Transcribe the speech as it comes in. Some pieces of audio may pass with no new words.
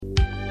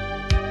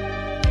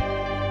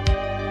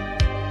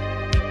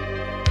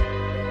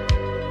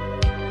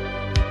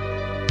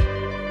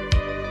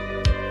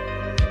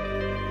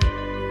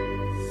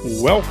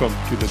Welcome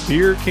to the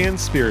Beer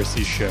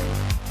Conspiracy Show.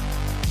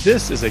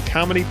 This is a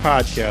comedy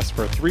podcast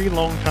where three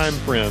longtime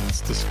friends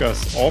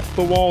discuss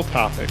off-the-wall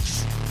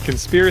topics,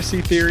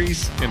 conspiracy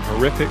theories, and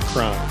horrific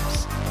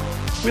crimes.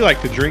 We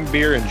like to drink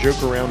beer and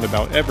joke around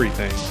about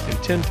everything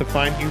and tend to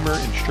find humor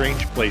in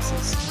strange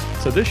places,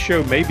 so this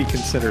show may be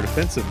considered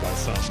offensive by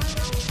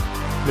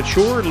some.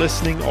 Mature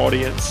listening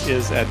audience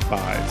is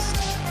advised.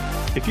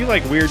 If you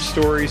like weird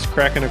stories,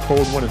 cracking a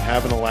cold one, and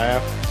having a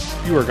laugh,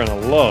 you are going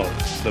to love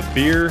the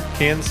Beer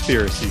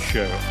Conspiracy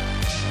Show.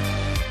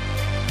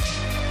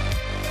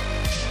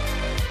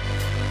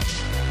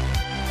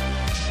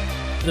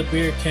 The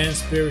Beer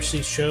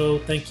Conspiracy Show.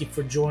 Thank you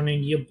for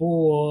joining your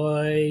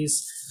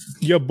boys.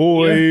 Ya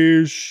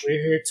boys.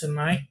 We're here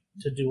tonight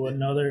to do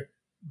another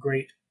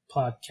great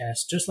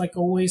podcast. Just like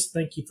always,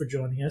 thank you for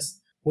joining us.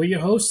 We're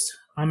your hosts.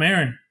 I'm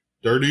Aaron.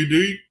 Dirty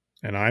D.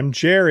 And I'm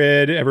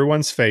Jared,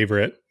 everyone's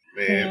favorite.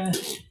 Man.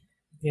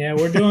 Yeah,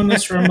 we're doing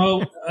this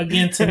remote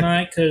again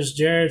tonight because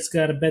Jared's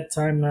got a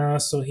bedtime now,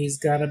 so he's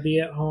got to be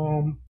at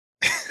home.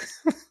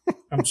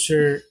 I'm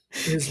sure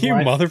his You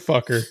wife,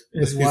 motherfucker.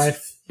 His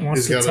wife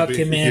wants to tuck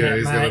him in at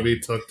he's night. got to be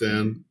tucked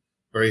in,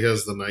 or he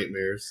has the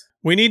nightmares.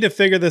 We need to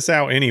figure this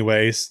out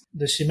anyways.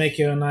 Does she make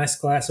you a nice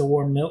glass of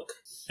warm milk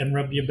and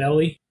rub your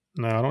belly?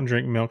 No, I don't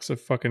drink milk, so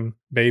fucking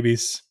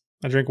babies.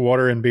 I drink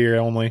water and beer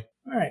only.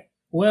 All right.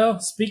 Well,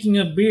 speaking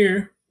of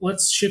beer,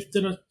 let's shift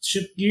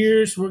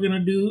gears. We're going to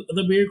do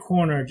the beer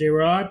corner.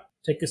 J-Rod,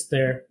 take us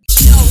there.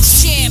 No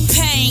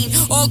champagne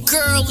or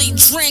girly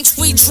drinks,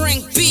 we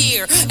drink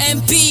beer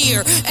and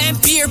beer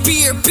and beer,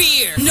 beer,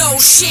 beer. No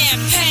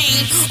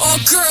champagne or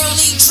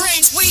girly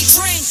drinks, we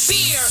drink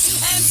beer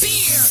and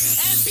beer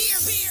and beer,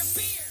 beer,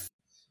 beer.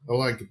 I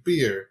like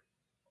beer,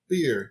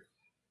 beer,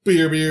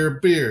 beer, beer,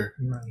 beer.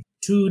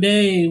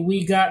 Today,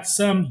 we got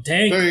some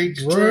dank drink.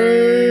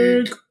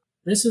 Drink.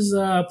 This is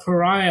a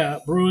Pariah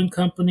Brewing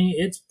Company.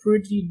 It's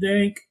pretty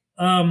dank.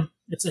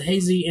 It's a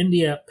hazy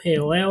India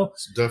Pale Ale.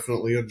 It's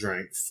definitely a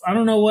drink. I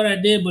don't know what I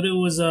did, but it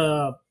was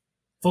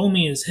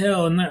foamy as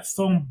hell, and that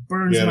foam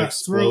burns my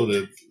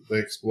throat. They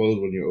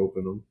explode when you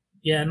open them.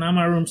 Yeah, now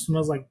my room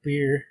smells like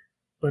beer,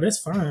 but it's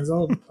fine. I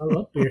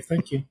love beer.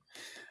 Thank you.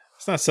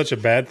 It's not such a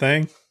bad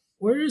thing.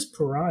 Where is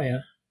Pariah?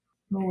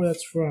 I don't know where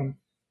that's from.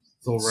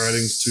 The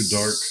writing's too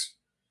dark.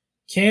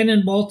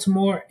 Cannon,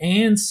 Baltimore,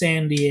 and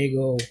San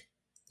Diego.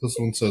 This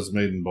one says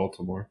made in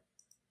Baltimore.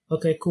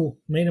 Okay, cool.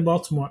 Made in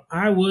Baltimore.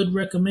 I would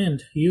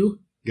recommend. You?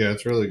 Yeah,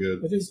 it's really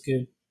good. It is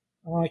good.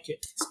 I like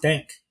it. It's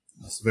dank.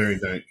 It's very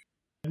dank.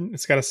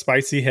 It's got a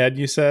spicy head,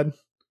 you said?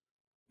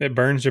 It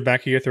burns your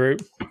back of your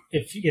throat?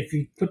 If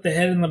you put the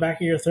head in the back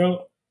of your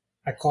throat,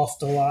 I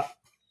coughed a lot.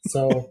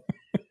 So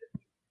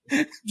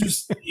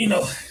just,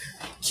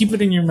 keep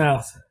it in your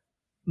mouth,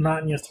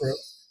 not in your throat.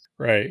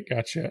 Right,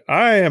 gotcha.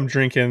 I am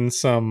drinking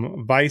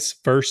some Vice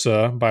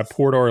Versa by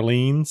Port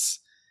Orleans.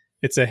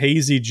 It's a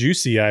hazy,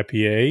 juicy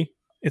IPA.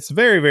 It's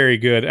very, very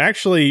good.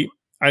 Actually,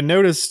 I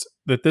noticed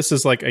that this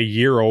is like a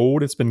year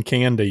old. It's been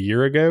canned a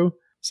year ago.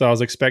 So I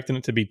was expecting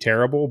it to be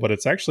terrible, but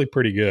it's actually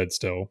pretty good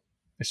still.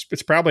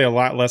 It's probably a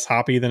lot less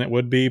hoppy than it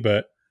would be,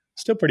 but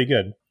still pretty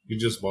good. You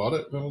just bought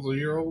it when it was a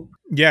year old?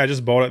 Yeah, I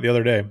just bought it the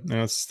other day. And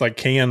it's like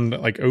canned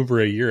like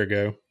over a year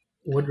ago.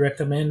 Would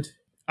recommend.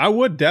 I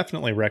would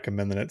definitely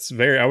recommend it.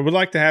 I would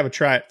like to have a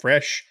try it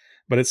fresh,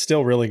 but it's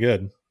still really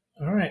good.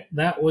 All right.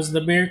 That was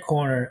the beer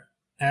corner.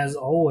 As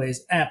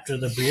always, after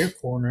the beer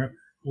corner,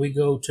 we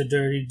go to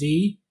Dirty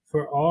D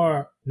for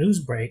our news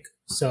break.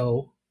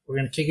 So we're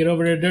going to kick it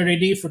over to Dirty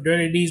D for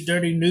Dirty D's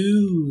Dirty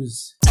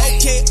News.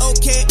 Okay.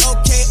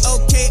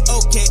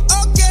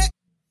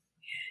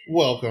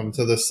 Welcome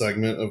to this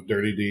segment of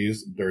Dirty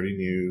D's Dirty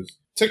News.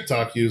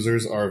 TikTok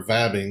users are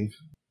vabbing.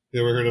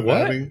 You ever heard of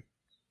What? vabbing?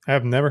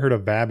 I've never heard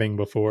of vabbing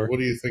before. What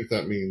do you think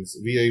that means?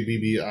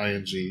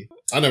 V-A-B-B-I-N-G.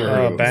 I never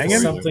heard of it banging?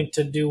 before. Something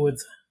to do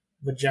with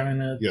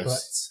vagina Yes.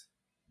 butts.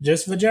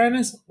 Just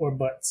vaginas or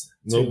butts?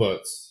 No too?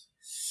 butts.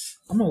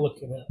 I'm going to look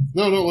it up.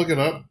 No, don't look it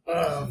up.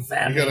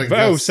 Vabbing. You gotta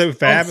Oh, guess. so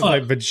fab, fuck.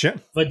 like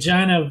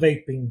Vagina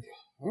vaping.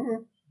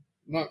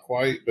 Not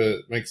quite, but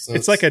it makes sense.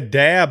 it's like a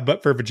dab,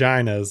 but for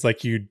vaginas.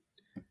 Like you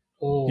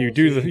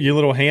do your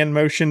little hand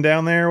motion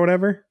down there or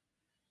whatever.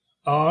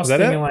 Oh, I was Is that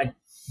thinking it? like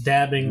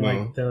dabbing, No.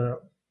 like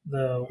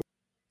the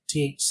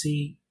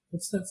THC.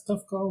 What's that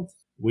stuff called?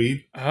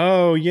 weed.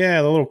 Oh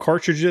yeah, the little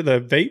cartridge, the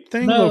vape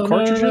thing, little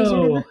cartridges.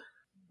 Or whatever?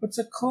 What's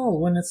it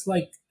called when it's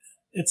like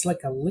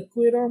a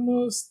liquid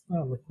almost?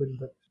 Not liquid,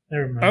 but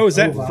never mind. Oh, is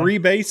that Move on.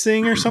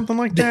 freebasing or something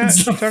like that?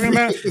 It's You're not talking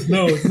about?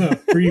 No, it's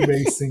not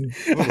freebasing.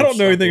 I don't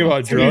know anything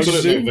about Can you drugs.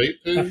 put it in a Dude.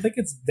 vape I pen? think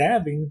it's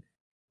dabbing.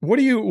 What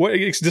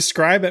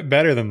describe it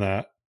better than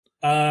that?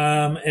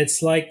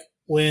 It's like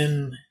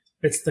when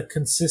it's the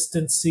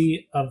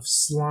consistency of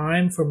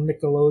slime from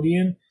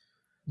Nickelodeon,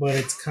 but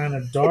it's kind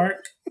of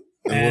dark.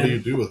 And what do you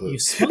do with You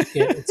it? smoke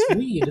it. It's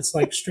weed. It's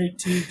like straight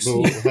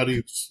So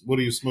THC. what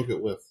do you smoke it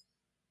with?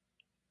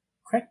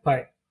 Crack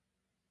pipe.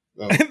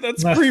 Oh.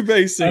 That's No,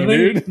 freebasing, I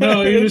think, dude.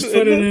 No, you just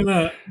put it in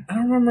a. I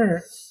don't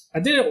remember. I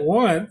did it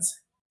once.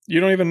 You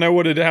don't even know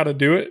how to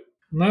do it.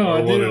 No, or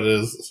I what did it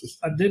is.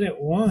 I did it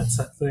once,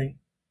 I think.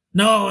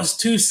 No, I was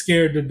too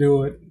scared to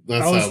do it.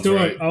 That I was sounds doing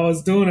right. I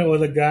was doing it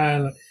with a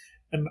guy,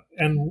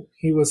 and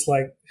he was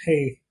like,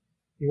 "Hey,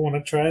 you want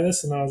to try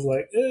this?" And I was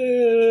like,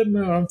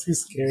 "No, I'm too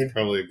scared."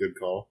 Probably a good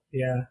call.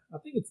 Yeah, I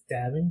think it's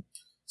dabbing.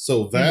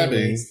 So vabbing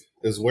Anyways.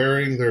 is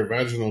wearing their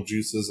vaginal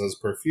juices as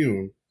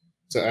perfume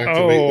to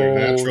activate their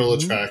natural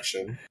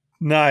attraction.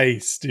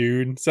 Nice,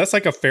 dude. So that's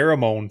like a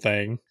pheromone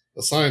thing.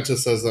 A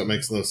scientist says that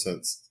makes no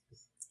sense.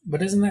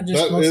 But isn't that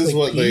just That mostly is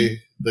what pee?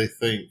 they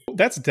think.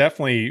 That's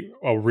definitely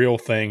a real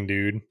thing,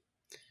 dude.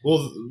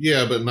 Well,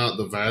 yeah, but not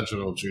the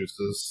vaginal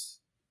juices.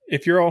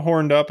 If you're all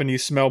horned up and you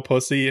smell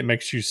pussy, it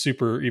makes you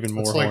even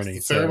more It's like horny.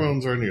 the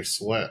pheromones are in your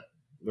sweat.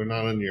 They're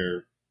not in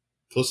your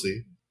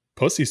pussy.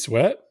 Pussy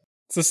sweat?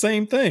 It's the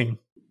same thing.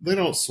 They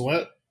don't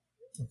sweat.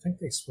 I think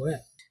they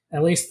sweat.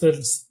 At least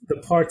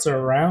the parts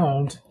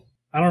around.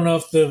 I don't know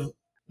if the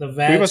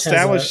vag We've has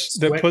established a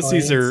that sweat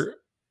pussies glands.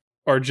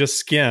 are just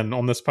skin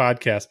on this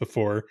podcast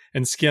before,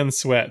 and skin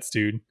sweats,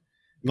 dude.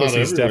 Not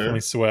Pussies everywhere. definitely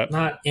sweat.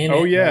 Not in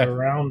Oh, it, yeah. but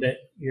around it.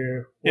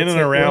 In What's and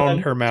it around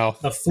called? her mouth.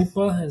 The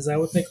fupa, is that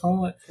what they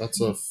call it? That's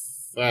a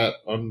fat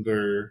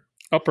under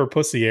Upper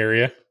pussy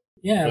area.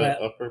 Yeah, fat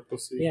that, upper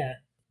pussy. yeah.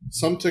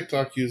 Some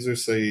TikTok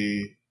users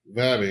say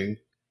vabbing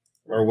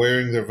or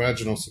wearing their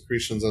vaginal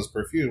secretions as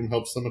perfume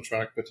helps them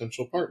attract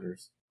potential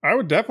partners. I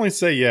would definitely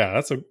say, yeah,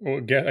 that's a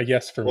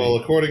yes for Well,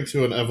 me. according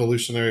to an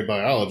evolutionary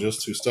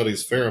biologist who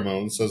studies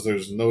pheromones, says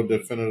there's no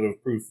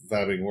definitive proof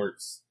vabbing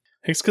works.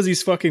 It's because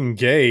he's fucking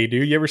gay,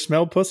 dude. You ever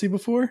smelled pussy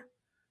before?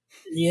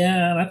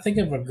 Yeah, and I think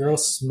if a girl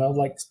smelled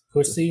like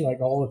pussy like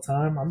all the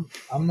time,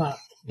 I'm not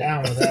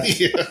down with that.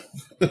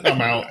 Yeah,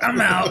 I'm out. I'm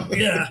out.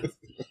 Yeah.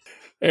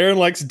 Aaron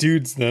likes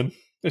dudes then.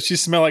 If she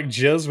smell like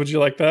jizz, would you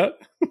like that?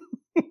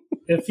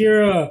 If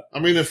you're a I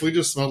mean, if we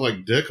just smelled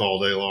like dick all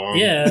day long,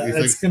 Yeah, you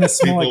it's think gonna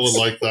smell people like would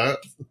like that?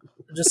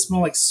 just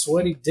smell like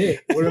sweaty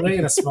dick. What are they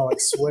gonna smell like?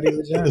 Sweaty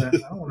vagina? I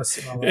don't want to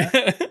smell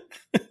that.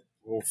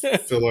 We'll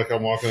feel like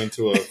I'm walking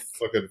into a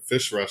fucking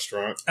fish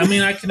restaurant. I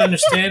mean, I can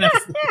understand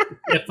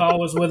if I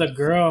was with a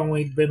girl and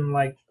we'd been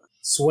like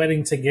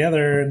sweating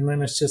together, and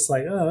then it's just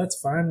like, oh, that's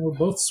fine. We're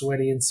both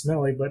sweaty and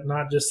smelly, but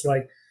not just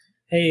like,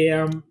 hey,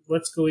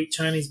 let's go eat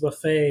Chinese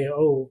buffet.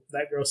 Oh,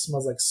 that girl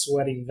smells like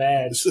sweaty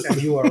vag,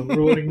 and you are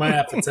ruining my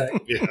appetite.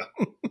 Yeah.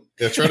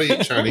 Yeah, try to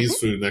eat Chinese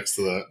food next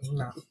to that.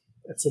 No,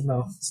 it's a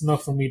no. It's no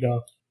for me,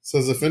 dog.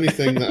 Says, if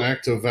anything, the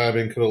act of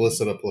vabbing could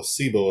elicit a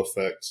placebo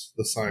effect,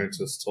 the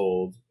scientist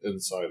told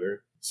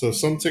Insider. So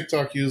some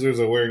TikTok users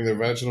are wearing their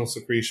vaginal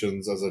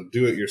secretions as a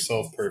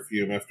do-it-yourself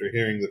perfume after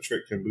hearing the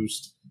trick can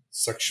boost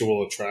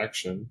sexual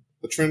attraction.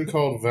 The trend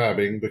called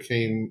vabbing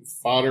became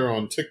fodder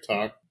on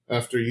TikTok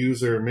after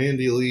user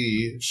Mandy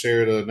Lee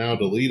shared a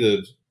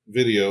now-deleted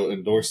video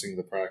endorsing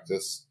the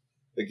practice.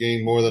 It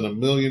gained more than 1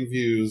 million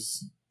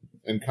views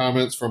and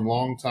comments from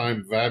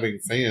longtime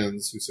vabbing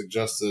fans who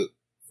suggested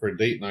for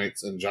date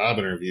nights and job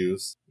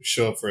interviews. You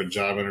show up for a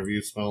job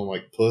interview smelling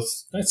like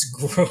puss. That's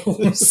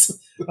gross.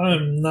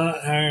 I'm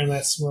not hiring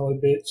that smelly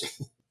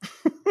bitch.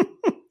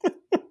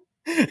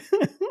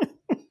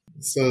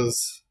 It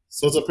says,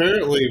 so it's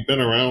apparently been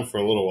around for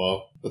a little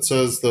while. It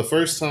says the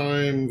first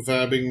time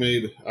vabbing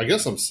made, I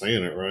guess I'm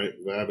saying it right,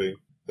 vabbing,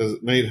 has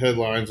made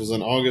headlines was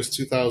in August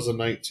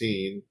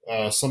 2019.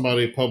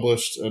 Somebody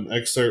published an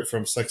excerpt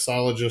from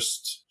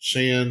sexologist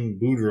Shan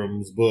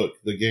Boodram's book,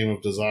 The Game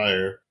of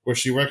Desire, where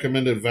she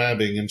recommended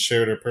vabbing and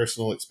shared her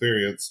personal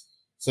experience,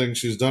 saying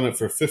she's done it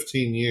for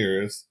 15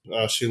 years.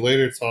 She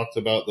later talked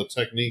about the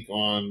technique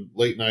on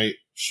late night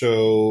show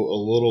A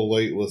Little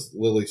Late with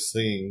Lily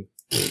Singh.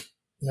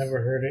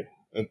 Never heard it.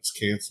 It's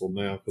canceled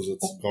now because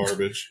it's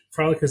garbage.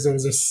 Probably because there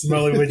was a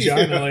smelly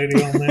vagina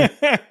lady on there.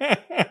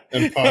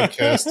 And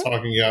podcast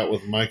Talking Out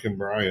with Mike and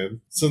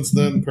Brian. Since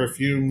then,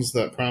 perfumes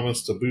that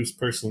promise to boost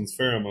person's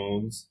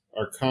pheromones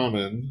are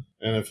common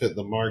and have hit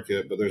the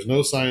market, but there's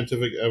no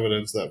scientific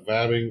evidence that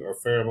vabbing or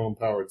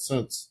pheromone-powered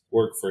scents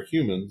work for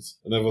humans,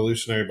 an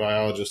evolutionary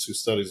biologist who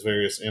studies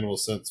various animal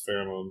scents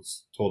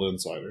pheromones told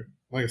Insider.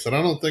 Like I said,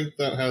 I don't think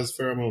that has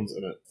pheromones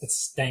in it. It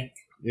stank.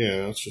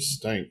 Yeah, it's just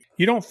stank.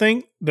 You don't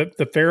think that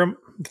the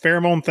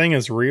pheromone thing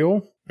is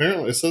real?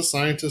 Apparently, it says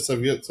scientists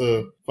have yet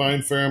to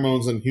find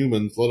pheromones in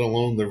humans, let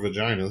alone their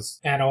vaginas.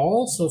 At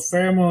all? So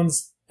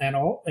pheromones at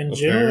all in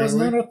general is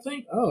not a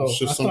thing? Oh, It's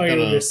just I some thought you were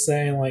kinda just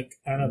saying like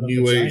out of the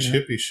New vagina. age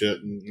hippie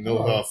shit, and you know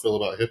how I feel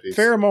about hippies.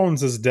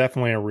 Pheromones is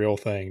definitely a real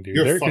thing, dude.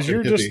 You're a 'Cause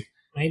fucking hippie.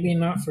 Maybe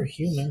not for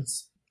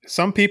humans.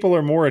 Some people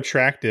are more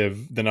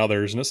attractive than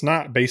others, and it's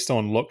not based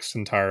on looks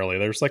entirely.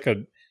 There's like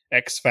a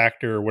X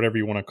factor or whatever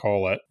you want to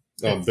call it.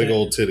 Oh, big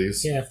old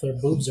titties. Yeah, if their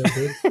boobs are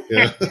big.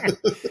 Yeah.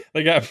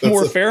 They got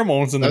more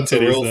pheromones than them That's a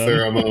titties. real then.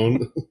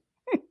 pheromone.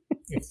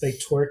 If they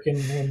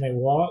twerking when they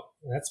walk,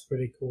 that's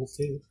pretty cool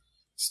too.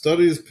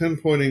 Studies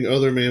pinpointing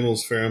other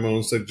mammals'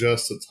 pheromones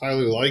suggest it's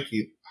highly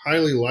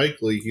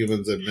likely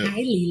humans admit.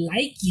 Highly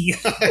likey.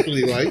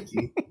 Highly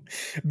likely.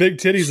 Big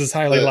titties is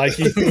highly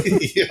likely.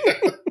 Yeah.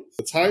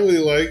 It's highly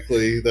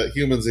likely that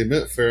humans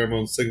emit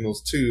pheromone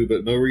signals too,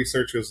 but no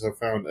researchers have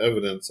found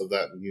evidence of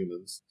that in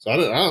humans. So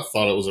I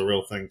thought it was a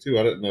real thing too.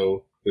 I didn't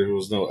know there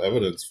was no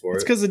evidence for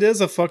It's it. because it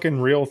is a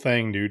fucking real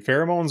thing, dude.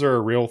 Pheromones are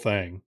a real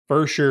thing.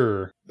 For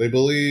sure. They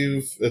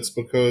believe it's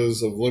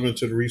because of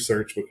limited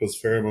research because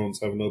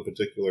pheromones have no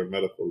particular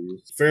medical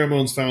use.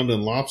 Pheromones found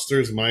in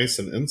lobsters, mice,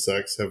 and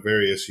insects have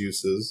various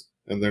uses,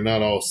 and they're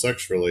not all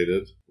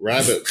sex-related.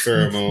 Rabbit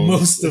pheromones...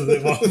 Most of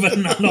them, but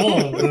not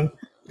all of them.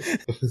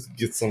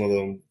 Get some of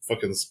them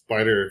fucking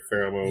spider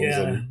pheromones.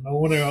 Yeah, no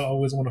wonder I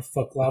always want to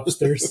fuck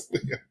lobsters.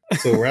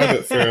 So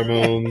rabbit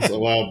pheromones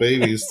allow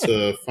babies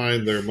to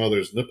find their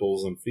mother's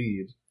nipples and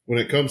feed. When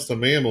it comes to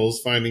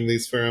mammals, finding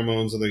these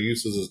pheromones and their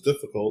uses is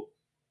difficult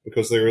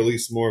because they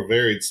release more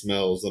varied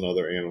smells than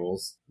other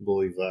animals. I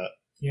believe that.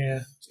 Yeah.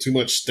 There's too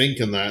much stink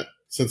in that.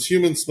 Since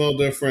humans smell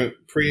different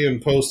pre-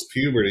 and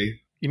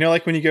post-puberty, You know,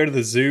 like when you go to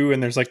the zoo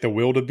and there's like the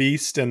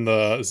wildebeest and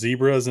the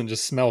zebras and it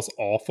just smells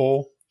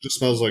awful? just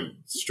smells like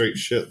straight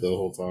shit the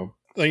whole time.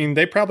 I mean,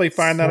 they probably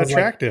find that Smells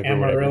attractive like or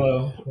whatever.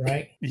 Amarillo,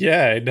 right?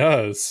 Yeah, it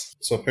does.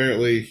 So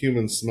apparently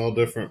humans smell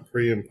different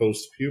pre- and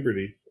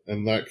post-puberty,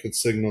 and that could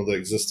signal the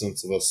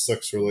existence of a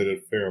sex-related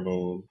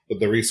pheromone, but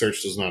the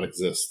research does not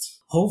exist.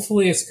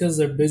 Hopefully it's because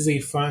they're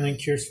busy finding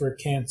cures for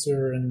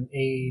cancer and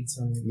AIDS.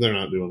 And They're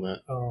not doing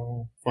that.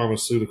 oh,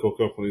 Pharmaceutical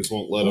companies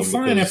won't let well, them.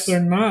 fine. because If they're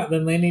not,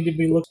 then they need to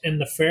be looking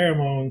into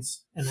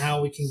pheromones and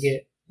how we can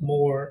get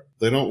more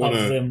they don't want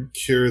of to them.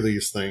 cure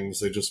these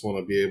things. They just want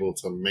to be able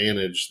to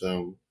manage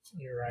them.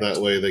 You're right.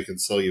 That way they can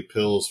sell you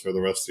pills for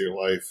the rest of your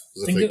life.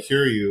 Because if Think they of-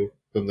 cure you,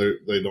 then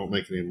they don't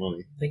make any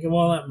money. Think of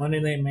all that money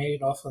they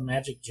made off of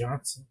Magic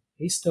Johnson.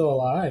 He's still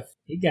alive.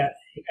 He got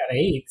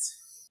AIDS.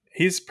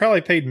 He's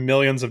probably paid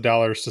millions of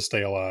dollars to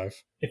stay alive.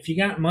 If you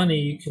got money,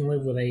 you can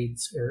live with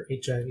AIDS or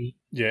HIV.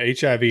 Yeah,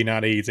 HIV,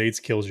 not AIDS. AIDS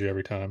kills you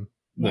every time.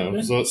 No.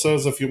 Okay. So it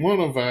says if you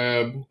want a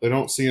vab, they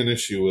don't see an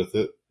issue with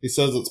it. He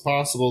says it's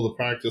possible the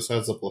practice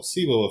has a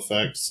placebo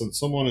effect since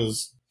someone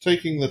is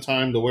taking the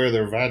time to wear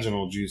their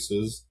vaginal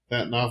juices.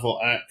 That novel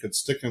act could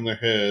stick in their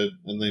head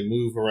and they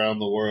move around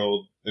the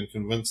world and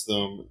convince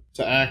them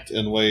to act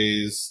in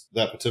ways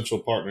that potential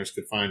partners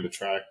could find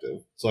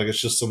attractive. So like it's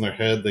just in their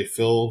head, they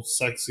feel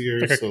sexier.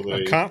 Like so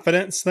a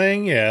confidence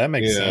thing? Yeah, that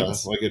makes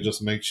sense. like it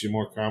just makes you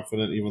more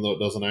confident even though it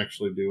doesn't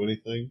actually do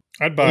anything.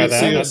 I'd buy Well, that.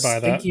 see, I'd buy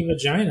that. Stinky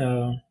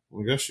vagina.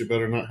 I guess you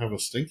better not have a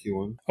stinky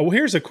one. Oh,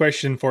 here's a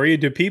question for you.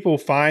 Do people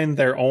find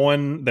their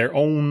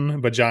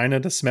own vagina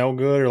to smell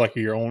good or like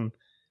your own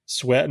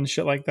sweat and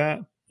shit like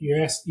that? You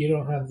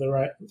don't have the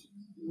right.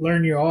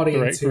 Learn your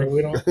audience The right here.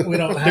 We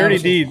don't have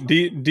Dirty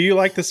D, do you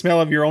like the smell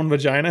of your own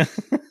vagina?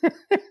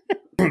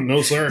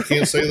 No, sir, I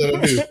can't say that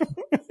I do.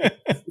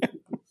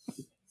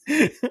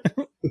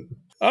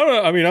 I don't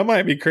know. I mean, I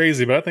might be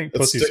crazy, but I think It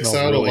pussy sticks smells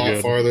out really a lot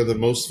good. farther than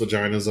most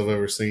vaginas I've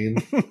ever seen.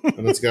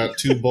 And it's got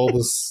two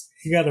bulbous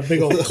You got a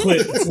big old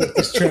clit. That's what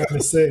he's trying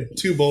to say.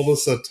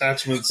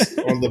 attachments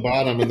on the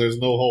bottom, and there's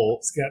no hole.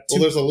 It's got Well,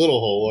 two, there's a little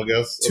hole, I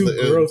guess. two at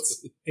the end.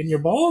 growths in your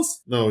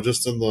balls. No,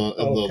 just in the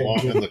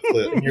Okay, in the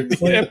clit. In your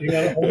clit, you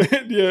got a hole.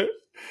 Yeah.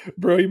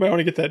 Bro, you might want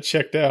to get that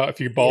checked out if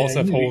your balls Yeah,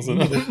 have you holes in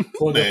need them. to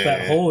plug up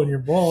that Nah. hole in your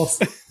balls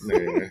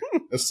Nah,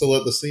 that's to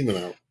let the semen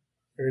out.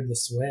 or the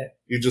sweat.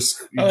 You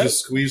just Oh,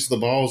 squeeze the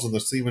balls, and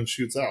the semen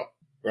shoots out.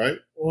 Right?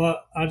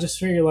 Well, I just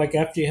figure like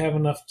after you have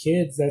enough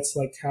kids, that's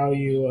like how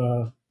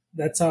you.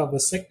 That's how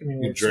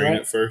vasectomy You works, drain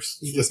right? it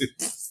first. You just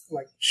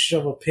like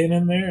shove a pin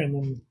in there, and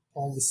then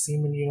all the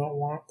semen you don't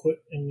want put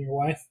in your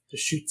wife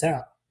just shoots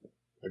out.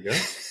 I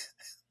guess.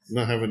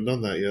 No, I haven't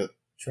done that yet.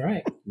 Try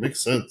it.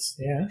 Makes sense.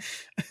 Yeah.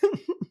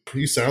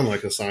 You sound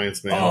like a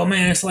science man. Oh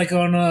man, it's like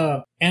on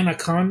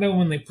Anaconda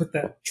when they put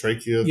that.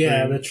 Trachea.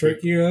 Yeah, thing. the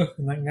trachea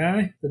and that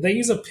guy. Did they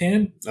use a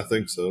pin? I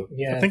think so.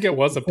 Yeah. I think it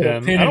was a Put a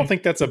pin. pin I don't in-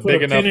 think that's a put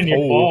big a enough pin in your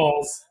hole.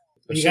 balls.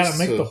 It's You got to just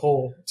make to- the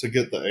hole. to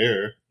get the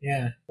air.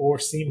 Yeah, or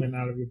semen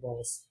out of your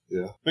balls.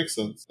 Yeah, makes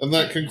sense. And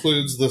that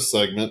concludes this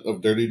segment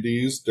of Dirty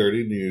D's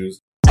Dirty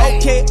News.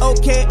 Okay.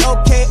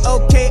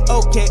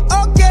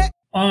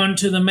 On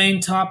to the main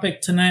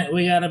topic tonight.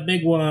 We got a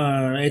big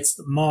one. It's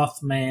the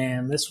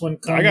Mothman. This one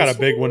comes. I got a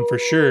big one for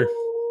sure.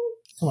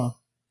 Come on.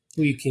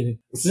 Who are you kidding?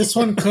 This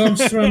one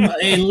comes from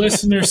a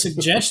listener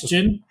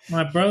suggestion.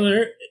 My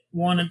brother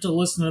wanted to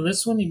listen to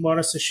this one. He bought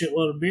us a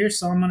shitload of beer,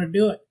 so I'm going to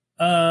do it.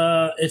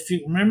 If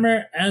you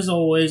remember, as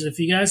always, if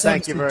you guys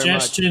have a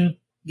suggestion,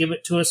 give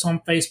it to us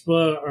on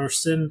Facebook or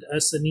send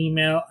us an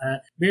email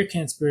at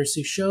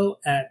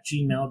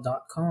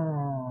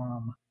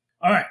beerconspiracyshow@gmail.com.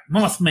 All right,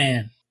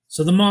 Mothman.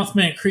 So the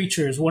Mothman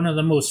creature is one of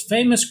the most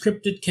famous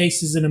cryptid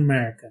cases in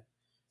America.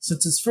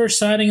 Since its first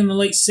sighting in the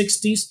late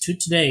 60s to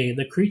today,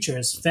 the creature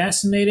has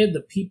fascinated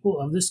the people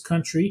of this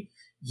country,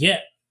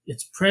 yet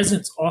its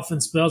presence often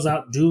spells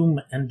out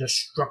doom and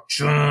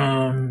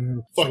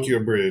destruction. Fuck your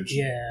bridge.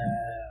 Yeah.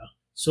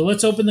 So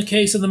let's open the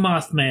case of the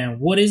Mothman.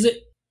 What is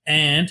it?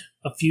 And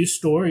a few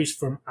stories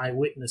from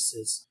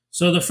eyewitnesses.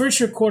 So the first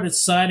recorded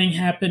sighting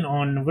happened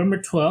on November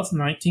 12th,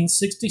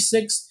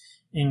 1966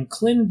 in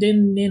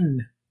Clendenin,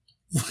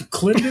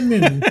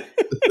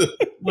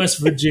 West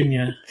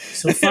Virginia.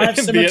 So 5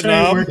 cemetery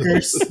Vietnam.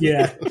 workers,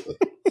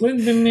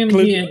 Clendenin,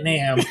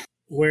 Vietnam,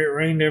 where it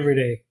rained every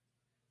day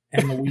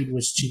and the weed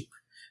was cheap.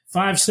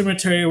 5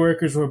 cemetery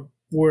workers were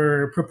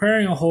were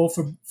preparing a hole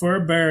for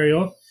a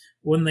burial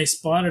when they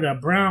spotted a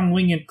brown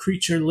winged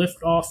creature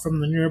lift off from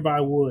the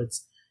nearby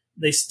woods.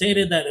 They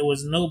stated that it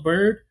was no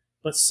bird,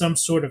 but some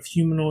sort of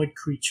humanoid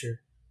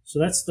creature. So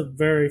that's the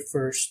very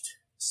first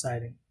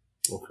sighting.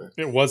 Okay.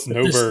 It was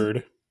no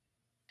bird.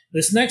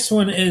 This next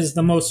one is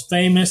the most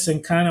famous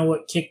and kind of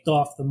what kicked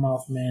off the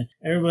Mothman.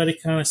 Everybody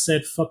kind of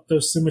said, fuck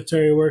those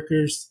cemetery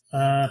workers.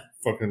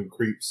 Fucking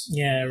creeps.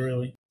 Yeah,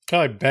 really.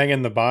 Kind of like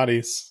banging the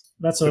bodies.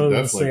 That's what I was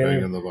going to Definitely say.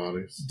 banging the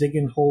bodies.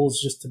 Digging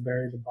holes just to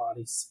bury the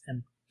bodies.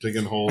 And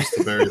digging holes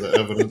to bury the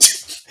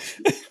evidence.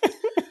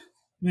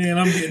 man,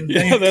 I'm getting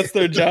yeah, that's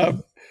their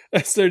job.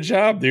 That's their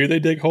job, dude. They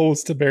dig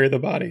holes to bury the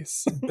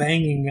bodies.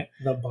 Banging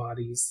the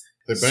bodies.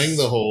 They bang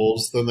the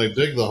holes, then they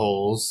dig the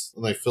holes,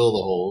 and they fill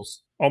the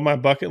holes. On my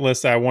bucket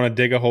list, I want to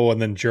dig a hole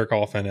and then jerk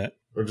off in it.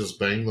 Or just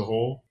bang the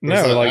hole? No,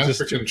 that like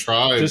African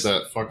tribe just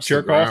that fucks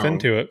jerk the off ground.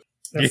 into it.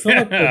 I feel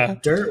like the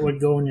dirt would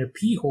go in your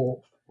pee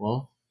hole.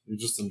 Well, you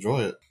just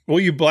enjoy it. Well,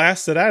 you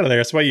blast it out of there.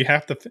 That's why you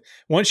have to.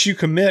 Once you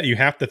commit, you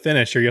have to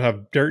finish, or you'll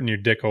have dirt in your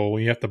dick hole.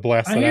 You have to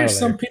blast it I out hear of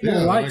some there. people Yeah,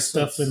 that like makes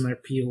stuff sense. in their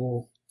pee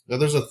hole. Now,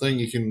 there's a thing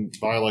you can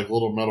buy, like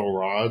little metal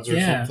rods or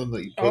Yeah. something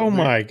that you put Oh in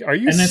there. my! Are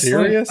you And it's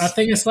serious? like, I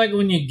think it's like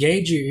when you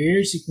gauge your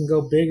ears, you can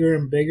go bigger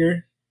and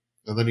bigger.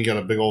 And then you got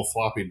a big old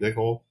floppy dick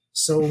hole.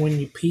 So when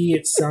you pee,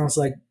 it sounds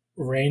like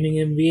raining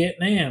in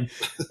Vietnam.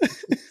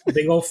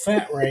 Big old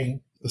fat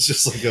rain. It's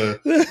just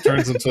like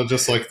turns into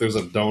just like there's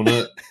a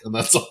donut, and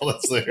that's all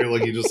that's there.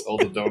 Like you just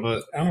held a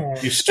donut. I don't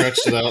know. You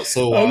stretched it out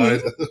so Oh,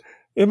 wide.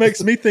 It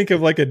makes me think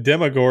of like a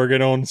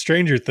Demogorgon on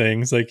Stranger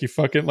Things. Like you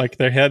fucking like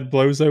their head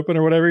blows open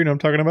or whatever. You know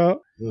what I'm talking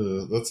about?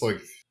 That's like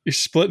You're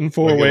splitting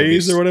four like it'll be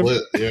ways or whatever.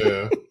 split,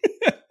 yeah.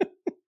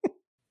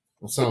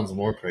 That sounds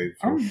more painful.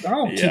 I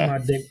don't keep Yeah. my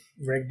dick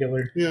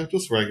regular. Yeah,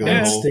 just regular I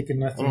don't hole. stick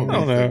in I nothing. don't I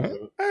don't know. know. things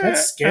in it. That I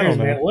scares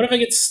don't me. know. What if I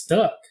get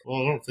stuck?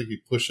 Well, I don't think you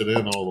push it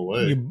in all the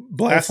way. You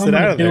blast If I'm it out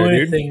gonna of there,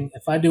 dude. anything,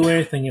 if I do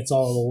anything, it's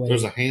all the way.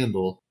 There's a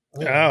handle.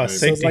 Oh, a Maybe. So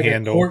safety it's like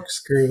handle. a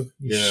corkscrew.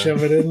 You Yeah.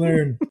 shove it in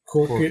there and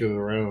cork Fork it. it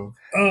around.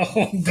 Oh,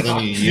 And then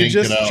God. you You yank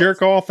just it out.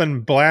 jerk off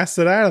and blast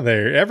it out of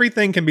there.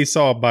 Everything can be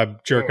solved by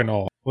jerking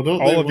off. Well,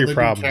 don't all they, of when your they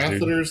problems, do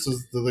dude. catheters,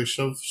 do they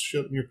shove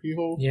shit in your pee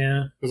hole?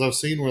 Yeah. Because I've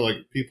seen where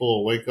like people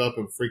will wake up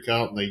and freak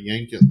out and they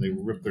yank it and they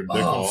rip their dick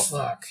Oh, off.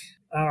 fuck.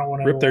 I don't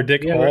want to Rip their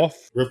dick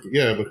off.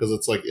 Yeah, because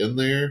it's like in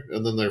there,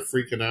 and then they're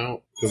freaking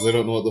out because they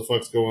don't know what the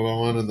fuck's going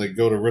on, and they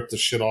go to rip the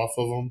shit off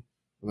of them,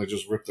 and they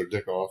just rip their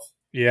dick off.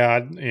 Yeah,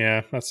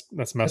 that's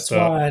That's messed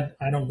up. why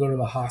I don't go to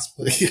the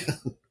hospital. Yeah.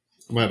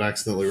 I might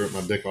accidentally rip my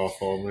dick off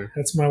on there.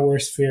 That's my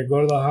worst fear. Go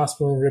to the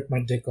hospital and rip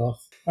my dick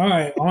off. All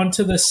right, on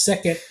to the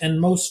second and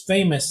most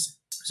famous.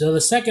 So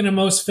the second and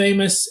most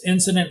famous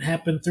incident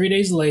happened 3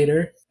 days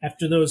later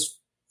after those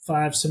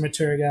 5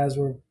 cemetery guys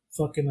were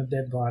fucking a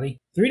dead body.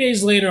 3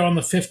 days later on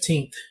the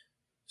 15th.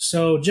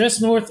 So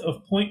just north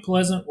of Point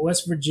Pleasant,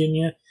 West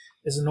Virginia,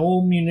 is an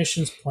old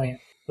munitions plant.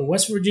 The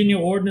West Virginia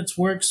Ordnance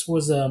Works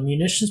was a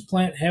munitions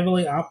plant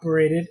heavily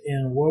operated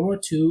in World War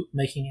II,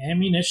 making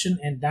ammunition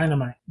and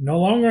dynamite. No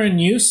longer in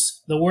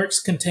use, the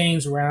works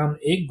contains round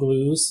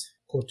igloos,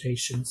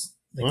 quotations.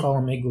 They Huh? call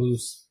them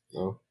igloos.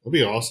 No, it'd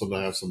be awesome to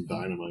have some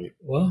dynamite.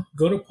 Well,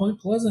 go to Point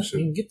Pleasant. Should-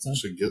 You can get some. I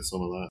should get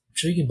some of that. I'm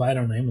sure you can buy it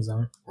on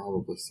Amazon.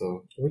 Probably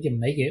so. We can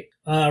make it.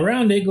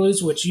 Round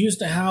igloos, which used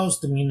to house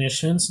the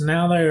munitions,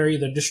 now they are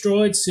either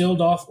destroyed, sealed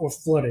off, or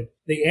flooded.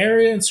 The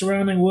area and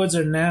surrounding woods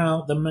are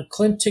now the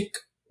McClintock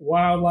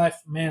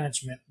Wildlife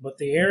Management, but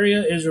the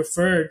area is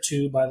referred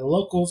to by the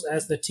locals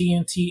as the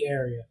TNT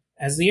area.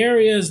 As the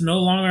area is no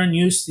longer in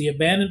use, the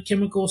abandoned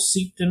chemicals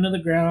seeped into the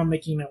ground,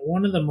 making it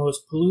one of the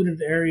most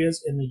polluted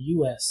areas in the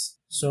U.S.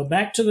 So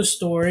back to the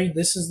story.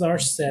 This is our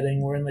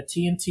setting. We're in the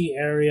TNT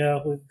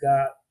area. We've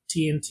got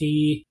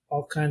TNT,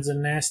 all kinds of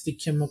nasty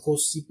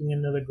chemicals seeping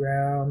into the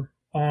ground.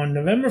 On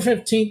November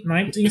 15th,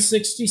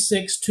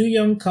 1966, two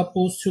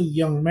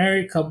young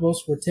married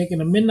couples were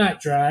taking a midnight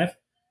drive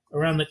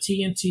around the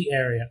TNT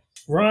area.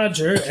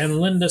 Roger and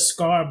Linda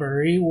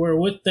Scarberry were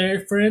with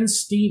their friends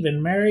Steve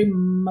and Mary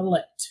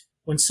Millette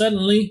when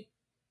suddenly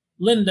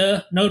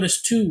Linda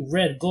noticed two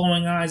red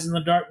glowing eyes in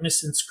the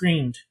darkness and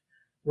screamed.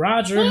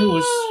 Roger,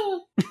 who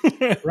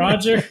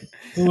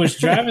was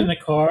driving the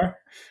car,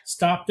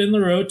 stopped in the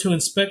road to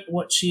inspect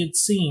what she had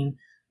seen.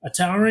 A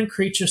towering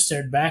creature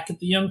stared back at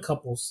the young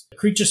couples. The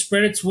creature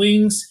spread its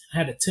wings,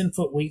 had a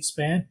 10-foot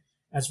wingspan,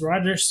 as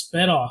Roger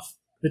sped off.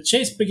 The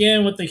chase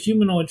began with the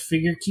humanoid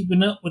figure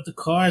keeping up with the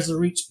car as it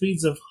reached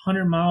speeds of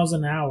 100 miles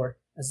an hour.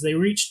 As they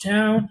reached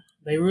town,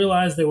 they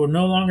realized they were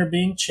no longer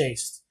being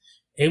chased.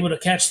 Able to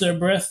catch their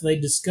breath, they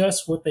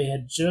discussed what they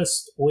had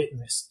just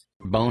witnessed.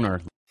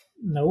 Boner.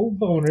 No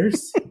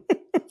boners.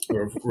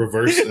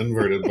 Reverse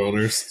inverted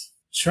boners.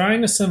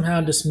 Trying to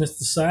somehow dismiss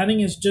the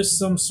sighting as just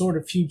some sort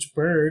of huge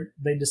bird,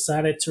 they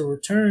decided to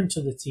return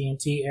to the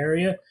TNT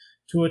area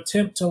to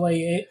attempt to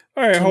lay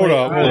All right, hold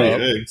up.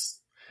 Eggs.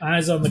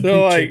 eyes on the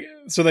So creature.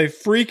 so they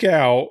freak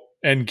out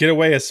and get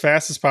away as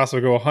fast as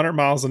possible, go 100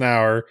 miles an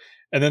hour,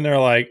 And then they're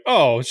like,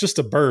 oh, it's just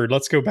a bird.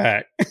 Let's go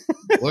back.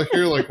 Well,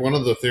 here, like one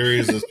of the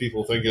theories is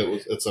people think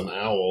it's an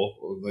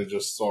owl. They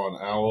just saw an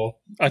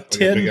owl, A like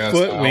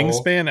 10-foot owl.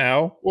 wingspan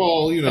owl?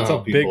 Well, you know That's how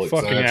a people big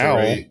fucking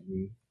exaggerate.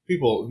 And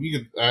people, you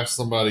could ask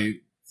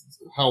somebody,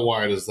 how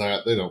wide is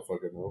that? They don't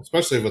fucking know,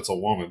 especially if it's a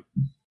woman.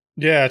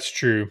 Yeah, it's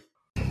true.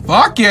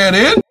 Fuck it,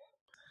 in.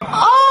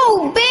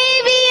 Oh,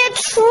 baby, a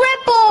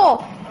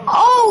triple!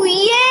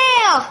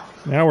 Oh,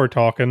 yeah! Now we're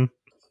talking.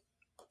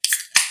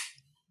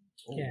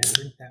 Yeah,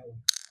 drink that one.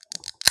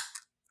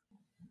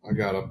 I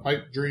got a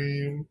pipe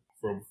dream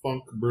from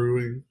Funk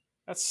Brewing.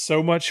 That's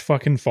so much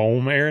fucking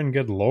foam, Aaron.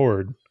 Good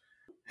lord.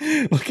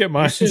 Look at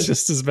mine. It's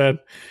just as bad.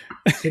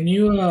 Can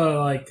you,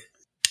 like,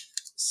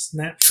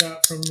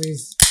 snapshot from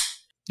these?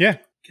 Yeah.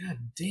 God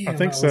damn, I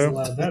think that so.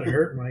 was loud. That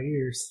hurt my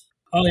ears.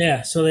 Oh,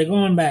 yeah, so they're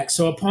going back.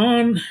 So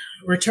upon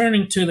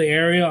returning to the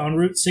area on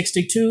Route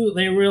 62,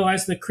 they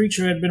realized the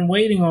creature had been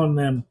waiting on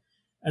them.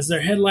 As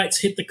their headlights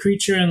hit the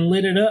creature and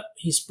lit it up,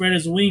 he spread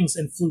his wings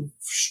and flew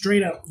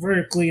straight up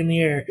vertically in the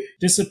air,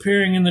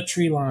 disappearing in the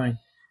tree line.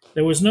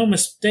 There was no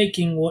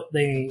mistaking what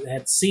they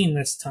had seen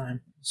this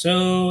time.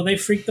 So they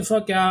freaked the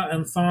fuck out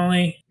and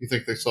finally... You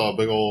think they saw a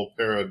big old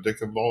pair of dick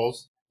and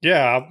balls?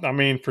 Yeah, I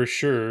mean, for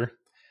sure.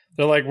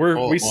 They're like, we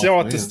Oh, saw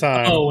it man. this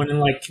time. Oh,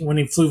 when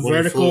he flew When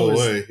vertical, he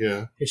flew away,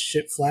 yeah. his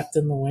shit flapped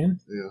in the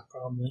wind? Yeah.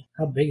 Probably.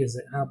 How big is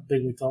it? How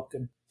big we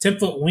talking?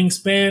 10-foot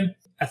wingspan.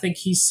 I think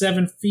he's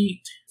 7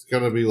 feet. It's got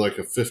to be like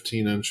a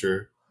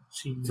 15-incher,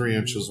 Jeez. 3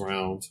 inches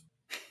round.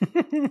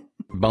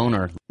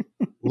 Boner.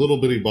 Little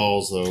bitty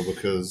balls, though,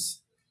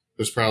 because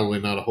there's probably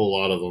not a whole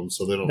lot of them,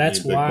 so they don't That's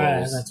need big why.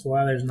 balls. That's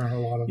why there's not a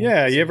lot of them.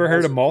 Yeah, you ever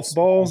heard of Balls are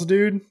mothballs,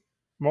 dude?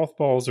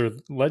 Mothballs are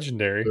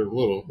legendary. They're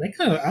little. They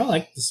kind of. I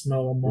like the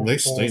smell of And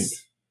mothballs. they stink.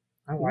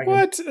 I like 'em.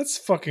 What? That's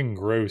fucking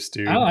gross,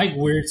 dude. I like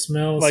weird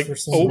smells Like for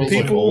some old Smells reason.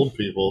 like people? old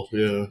people,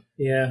 yeah.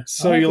 Yeah.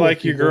 So I you old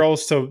like your people.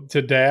 girls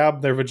to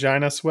dab their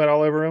vagina sweat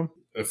all over them?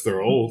 If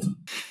they're old.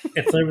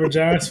 If their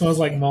vagina smells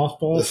like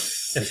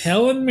mothballs. If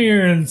Helen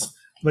Mirren's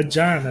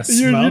vagina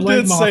You smelled like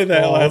did say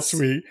that mothballs, last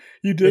week.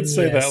 You did then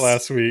say yes. that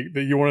last week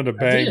that you wanted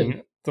to I did.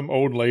 bang some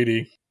old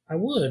lady. I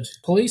would.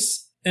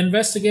 Police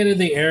investigated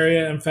the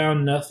area and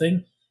found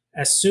nothing.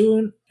 As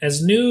soon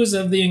as news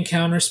of the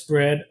encounter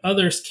spread,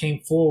 others came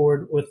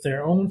forward with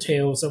their own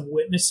tales of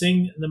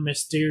witnessing the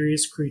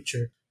mysterious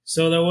creature.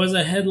 So there was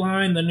a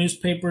headline. The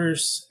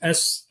newspapers,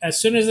 as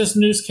soon as this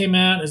news came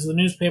out, as the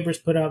newspapers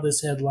put out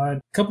this headline,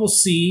 couple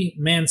see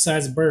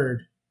man-sized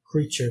bird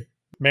creature.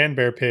 Man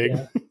bear pig.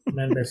 Yeah,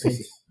 man bear pig.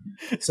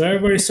 So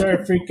everybody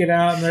started freaking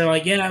out, and they're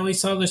like, yeah, we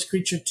saw this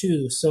creature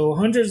too. So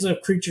hundreds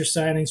of creature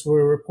sightings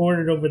were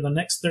reported over the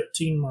next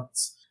 13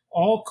 months,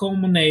 all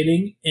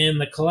culminating in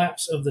the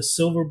collapse of the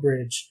Silver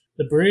Bridge.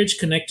 The bridge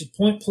connected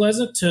Point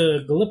Pleasant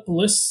to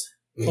Gallipolis,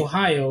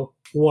 Ohio.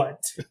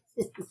 What?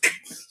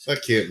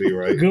 That can't be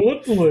right.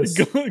 Gallipolis.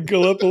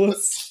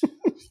 Gallipolis.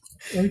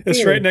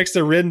 It's right next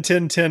to Rin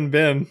Tin Tin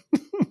Bin.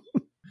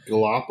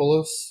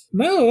 Gallipolis?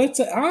 No, it's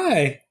an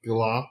I.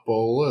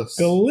 Gallipolis.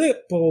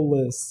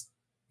 Gallipolis.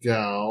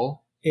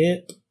 Gal.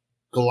 It.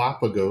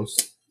 Galapagos.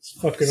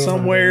 Fucking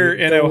Somewhere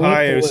in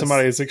Ohio, Gallipolis.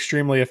 somebody is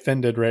extremely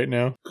offended right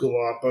now.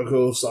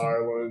 Galapagos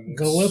Islands.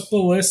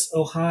 Gallipolis,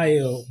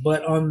 Ohio.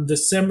 But on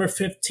December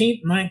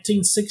 15th,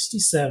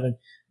 1967,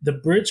 the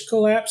bridge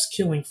collapsed,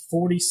 killing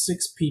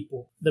 46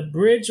 people. The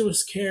bridge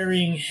was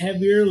carrying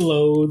heavier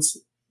loads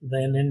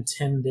than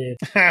intended.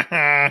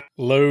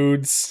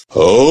 Loads.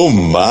 Oh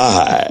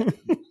my.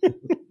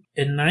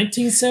 In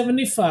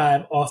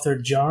 1975, author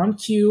John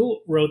Keel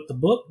wrote the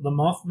book The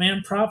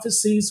Mothman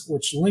Prophecies,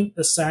 which linked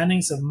the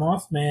sightings of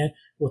Mothman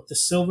with the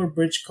Silver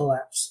Bridge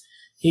collapse.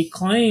 He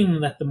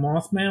claimed that the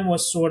Mothman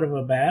was sort of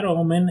a bad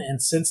omen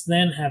and since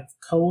then have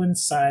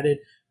coincided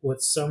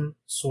with some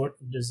sort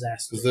of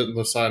disaster. Didn't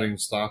the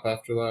sightings stop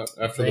after that?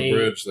 After the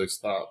bridge, they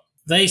stopped.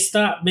 They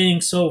stopped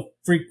being so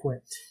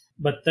frequent.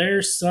 But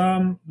there's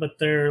some, but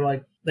they're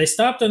like, they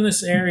stopped in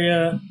this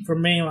area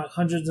from being like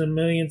hundreds of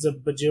millions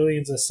of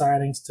bajillions of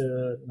sightings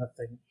to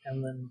nothing.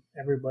 And then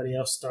everybody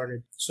else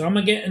started. So I'm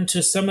going to get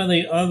into some of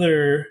the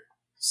other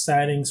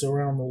sightings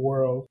around the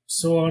world.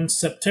 So on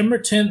September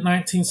 10th,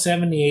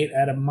 1978,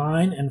 at a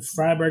mine in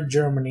Freiburg,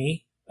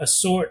 Germany, a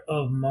sort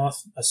of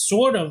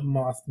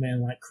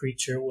Mothman-like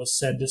creature was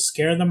said to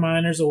scare the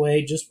miners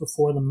away just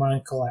before the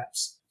mine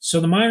collapsed. So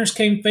the miners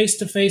came face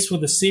to face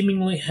with a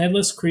seemingly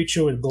headless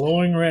creature with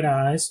glowing red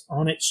eyes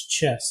on its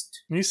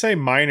chest. When you say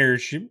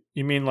miners, you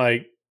mean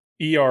like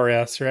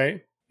ERS,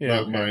 right?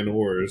 Not okay.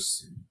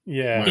 minors.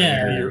 Yeah.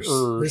 Yeah, Miners.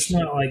 it's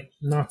not like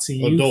Nazi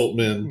youth. Adult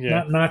men. Yeah.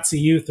 Not Nazi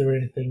youth or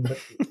anything, but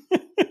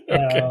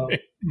Okay.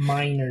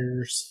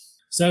 miners.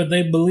 So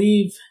they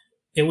believe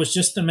it was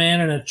just a man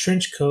in a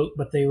trench coat,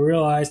 but they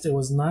realized it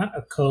was not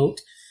a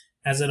coat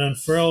as it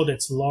unfurled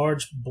its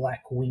large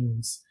black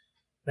wings.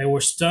 They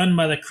were stunned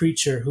by the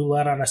creature, who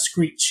let out a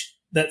screech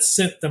that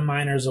sent the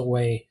miners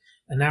away.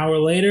 An hour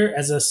later,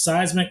 as a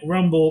seismic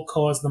rumble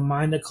caused the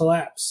mine to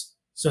collapse.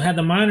 So had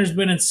the miners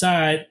been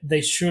inside,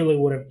 they surely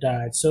would have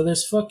died. So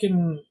this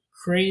fucking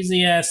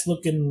crazy-ass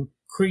looking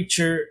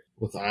creature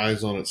With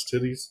eyes on its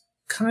titties.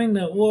 kind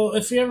of. Well,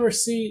 if you ever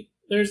see,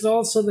 there's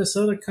also this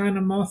other kind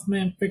of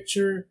Mothman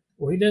picture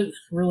where he doesn't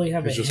really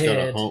have He's a just head.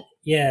 got a hump.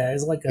 Yeah,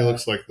 it's like He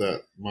looks like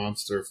that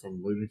monster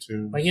from Looney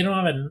Tunes. like you don't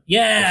have a.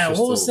 Yeah, It's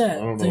what just was that?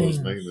 I don't know thing? what his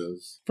name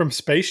is. From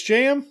Space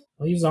Jam?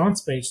 Well, he was on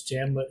Space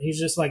Jam, but he's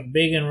just like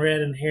big and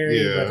red and hairy,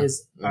 Yeah, but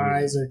his I mean,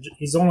 eyes are.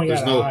 He's only There's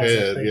got no eyes. I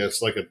head. think. Yeah,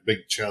 it's like a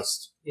big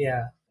chest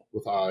Yeah.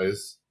 with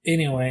eyes.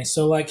 Anyway,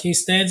 so like he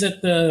stands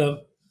at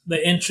the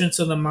entrance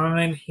of the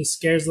mine. He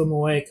scares them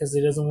away because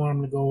he doesn't want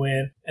them to go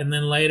in. And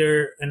then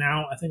later,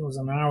 I think it was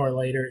an hour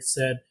later, it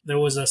said there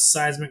was a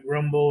seismic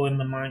rumble and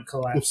the mine What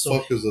collapsed. the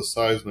fuck is a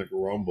seismic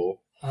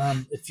rumble?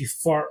 If you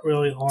fart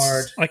really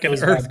hard, Like an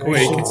those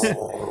earthquake.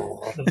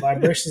 the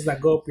vibrations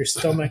that go up your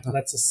stomach,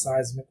 that's a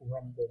seismic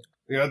rumble.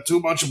 You got too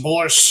much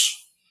borscht.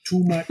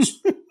 Too much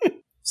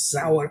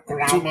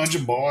sauerkraut. Too much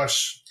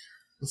borscht.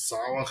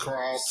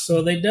 Sauerkraut.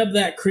 So they dubbed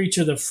that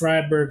creature the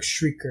Freiburg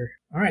Shrieker.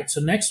 All right,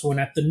 so next one.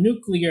 At the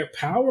nuclear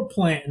power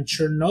plant in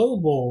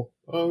Chernobyl,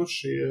 Oh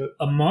shit.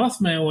 a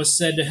Mothman was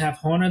said to have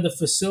haunted the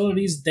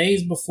facilities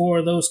days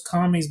before those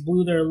commies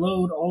blew their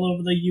load all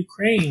over the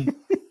Ukraine.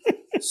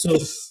 So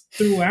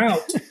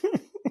throughout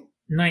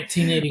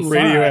 1985,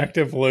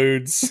 Radioactive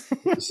loads.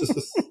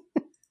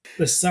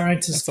 the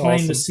scientists That's claimed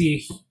to awesome.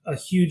 see a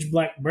huge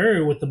black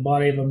bird with the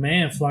body of a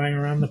man flying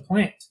around the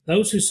plant.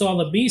 Those who saw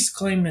the beast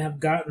claimed to have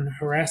gotten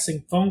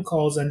harassing phone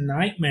calls and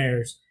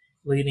nightmares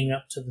leading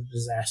up to the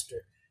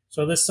disaster.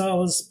 So they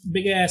saw this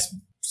big ass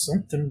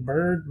something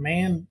bird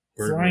man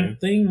flying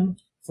thing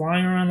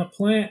flying around the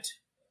plant,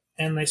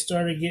 and they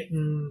started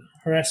getting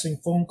harassing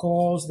phone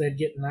calls. They'd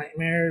get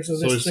nightmares of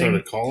So this he thing.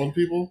 started calling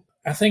people?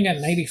 I think at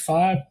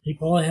 85, he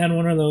probably had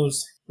one of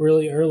those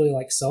really early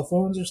like cell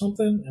phones or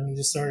something, and he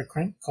just started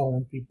crank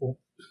calling people,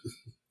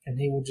 and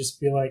he would just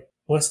be like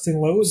busting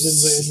loads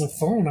in the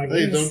phone. I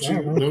Hey, guess.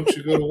 don't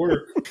you go to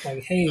work?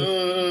 Like, hey,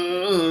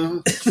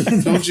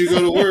 Don't you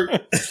go to work?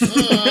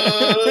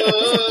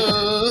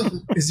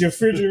 is your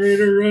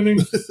refrigerator running?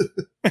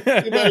 You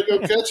better go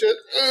catch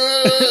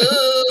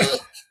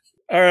it.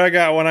 All right, I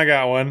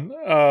got one.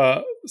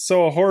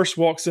 So a horse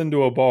walks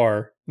into a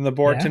bar, and the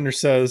bartender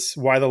says,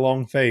 "Why the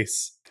long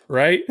face?"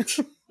 Right?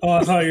 Oh,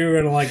 I thought you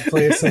were gonna like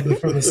play something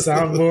from the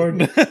soundboard.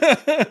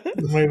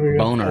 Maybe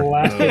Boner.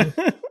 laughing.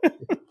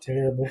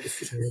 Terrible.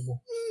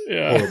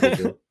 Yeah. Horrible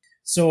joke.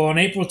 So on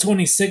April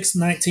 26,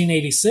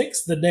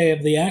 1986, the day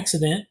of the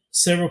accident,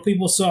 several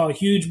people saw a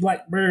huge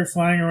black bird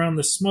flying around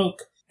the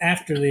smoke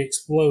after the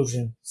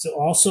explosion. So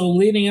also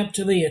leading up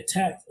to the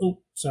attack. Oh,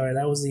 sorry,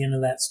 that was the end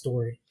of that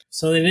story.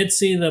 So they did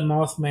see the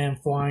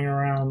Mothman flying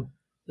around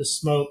the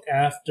smoke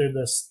after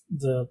the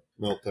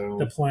Meltdown.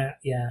 the plant,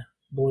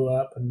 blew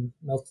up and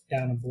melted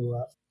down and blew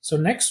up. So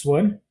next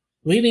one.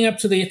 Leading up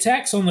to the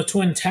attacks on the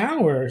Twin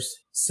Towers,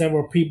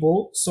 several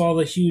people saw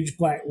the huge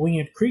black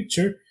winged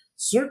creature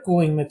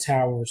circling the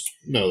towers.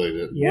 No, they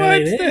didn't. Yeah, What?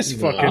 they did. This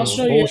No. fucking I'll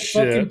show you a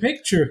fucking bullshit.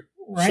 picture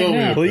right Show me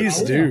now. a Please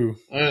I will. do.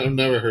 I've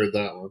never heard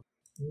that one.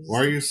 Why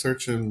are you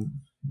searching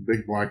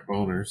big black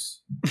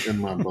boners in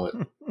my butt?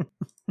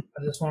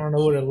 I just want to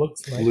know what it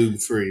looks like. Lube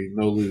free,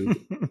 no lube.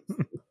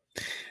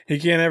 He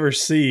can't ever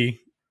see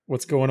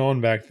what's going on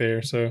back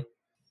there, so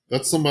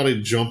That's somebody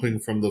jumping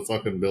from the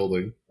fucking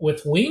building.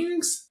 With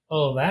wings?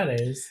 Oh, that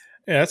is.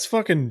 yeah, that's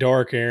fucking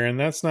dark, Aaron.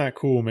 That's not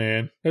cool,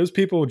 man. Those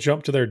people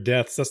jump to their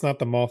deaths. That's not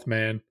the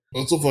Mothman.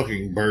 That's a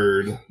fucking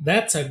bird.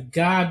 That's a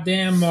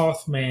goddamn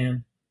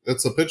Mothman.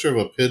 It's a picture of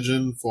a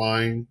pigeon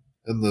flying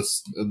in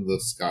the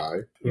sky.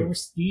 You ever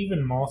see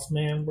even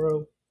Mothman,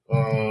 bro?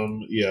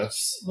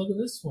 Yes. Look at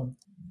this one.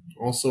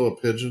 Also a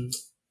pigeon.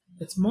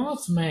 It's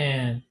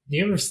Mothman.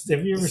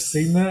 Have you ever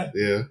seen that?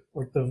 Yeah.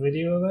 Like the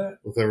video of that?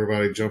 With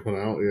everybody jumping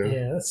out. Yeah.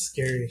 Yeah, that's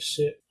scary as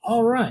shit.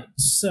 All right,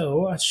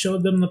 so I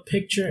showed them the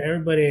picture.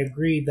 Everybody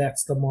agreed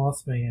that's the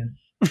Mothman.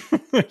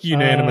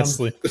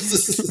 Unanimously.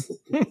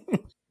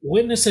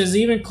 Witnesses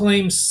even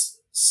claim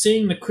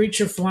seeing the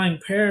creature flying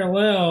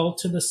parallel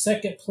to the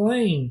second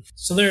plane.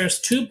 So there's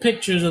two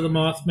pictures of the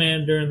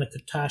Mothman during the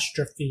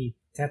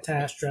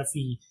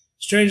catastrophe.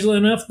 Strangely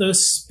enough,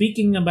 those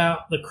speaking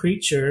about the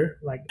creature,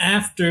 like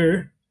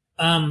after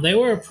they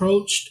were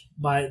approached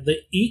by the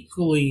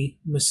equally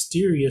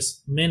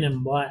mysterious Men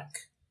in Black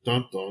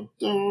Dun, dun,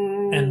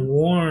 dun. and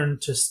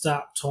warned to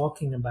stop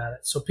talking about it.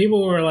 So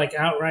people were like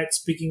outright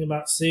speaking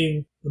about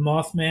seeing the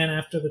Mothman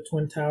after the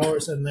Twin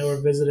Towers, and they were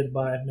visited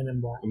by Men in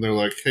Black. And they're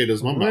like, hey,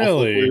 does my mouth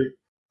Really? look weird?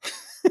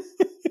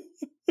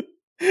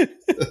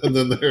 And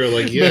then they're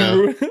like, yeah.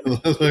 Remember,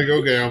 And I'm like,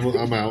 okay,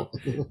 I'm out.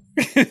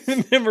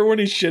 remember when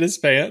he shit his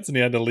pants and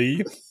he had to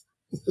leave?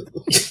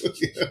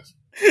 Yeah.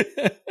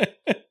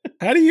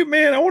 How do you,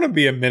 man? I want to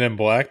be a Men in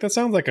Black. That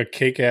sounds like a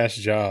kick-ass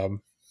job.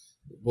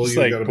 Well, Just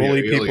you like gotta be an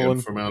bully people alien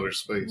and- from outer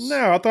space.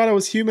 No, I thought it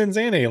was humans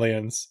and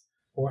aliens.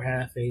 Or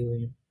half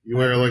alien. You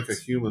wear like a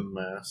human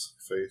mask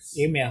face.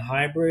 Give me a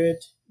hybrid.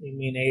 Give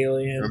me an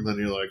alien. And then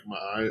you're like,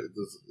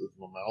 is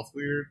my mouth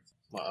weird?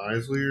 My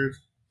eyes weird?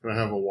 Can I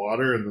have a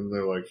water? And then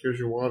they're like, here's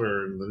your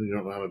water. And then you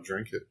don't know how to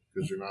drink it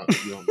because you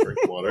don't drink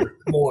water.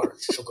 More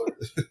sugar.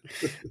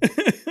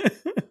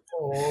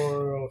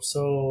 Or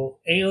so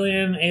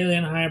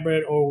alien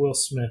hybrid, or Will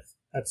Smith.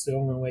 That's the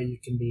only way you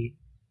can be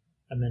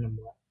a Men in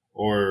Black.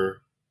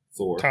 Or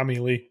Thor Tommy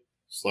Lee.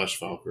 /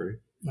 Valkyrie.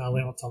 No,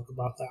 we don't talk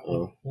about that one.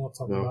 Oh, We won't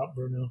talk no. about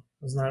Bruno.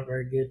 It was not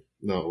very good.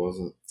 No, it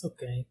wasn't. It's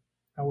okay.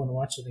 I wouldn't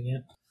watch it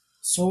again.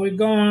 So we've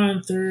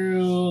gone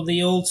through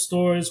the old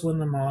stories when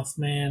the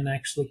Mothman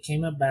actually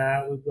came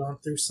about. We've gone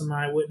through some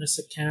eyewitness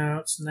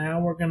accounts.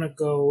 Now we're gonna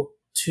go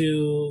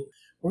to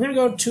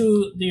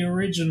the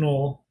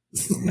original.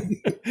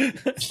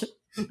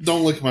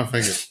 Don't lick my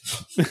finger.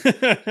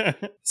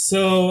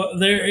 So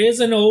there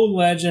is an old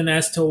legend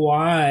as to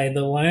why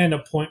the land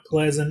of Point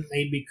Pleasant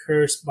may be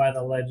cursed by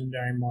the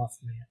legendary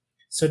Mothman.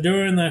 So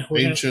during the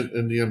Ancient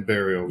Indian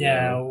burial ground.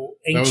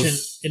 yeah, ancient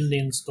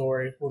Indian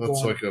story.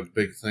 That's like a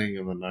big thing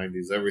in the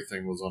 90s.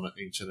 Everything was on an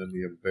ancient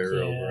Indian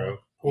burial ground.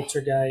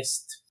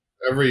 Poltergeist.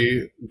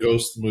 Every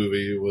ghost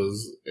movie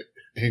was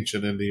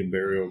ancient Indian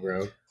burial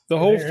ground. The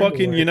whole They're fucking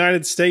everywhere.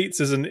 United States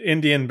is an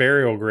Indian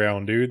burial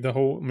ground, dude.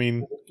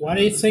 Why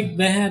do you think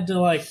they had to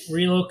like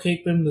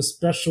relocate them to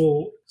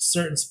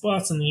certain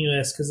spots in the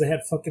U.S. because they had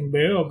fucking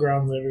burial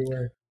grounds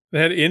everywhere? They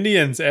had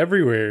Indians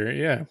everywhere,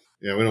 yeah.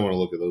 Yeah, we don't want to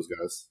look at those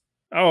guys.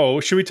 Oh,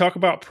 should we talk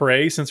about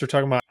Prey since we're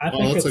talking about...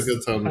 That's a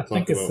good time to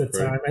talk about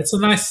Prey. It's a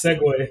nice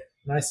segue.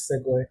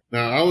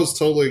 Now, I was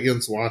totally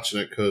against watching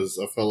it because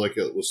I felt like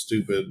it was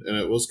stupid, and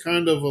it was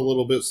kind of a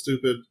little bit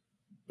stupid,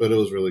 but it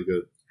was really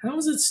good. How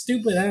is it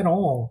stupid at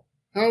all?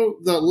 How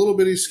that little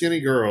bitty skinny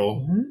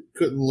girl Mm-hmm.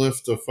 couldn't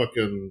lift a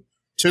fucking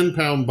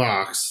 10-pound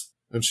box,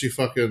 and she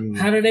fucking...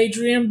 How did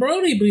Adrian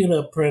Brody beat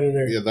up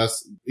Predator? Yeah,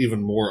 that's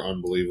even more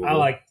unbelievable. I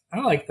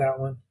like that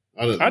one.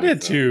 I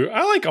did too.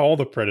 I like all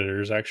the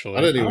Predators, actually.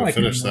 I didn't even like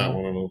finish them that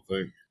all. one, I don't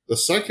think. The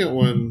second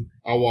one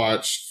I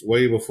watched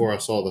way before I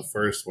saw the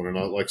first one, and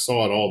I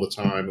saw it all the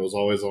time. It was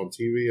always on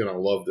TV, and I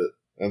loved it.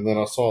 And then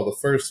I saw the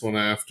first one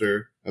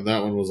after, and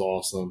that one was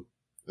awesome.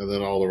 And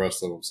then all the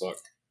rest of them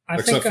sucked.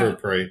 Except for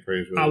Prey.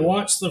 Prey's really I good.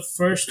 watched the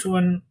first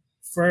one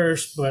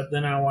first, but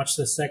then I watched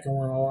the second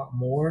one a lot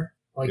more.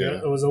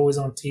 It was always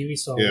on TV,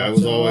 so I it watched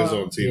was a always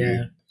lot. on TV.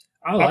 Yeah.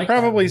 I've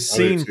probably that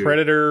seen too.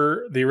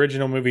 Predator, the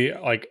original movie,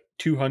 like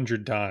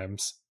 200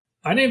 times.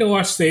 I need to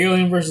watch the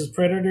Alien vs.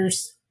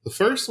 Predators. The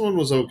first one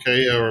was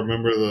okay. I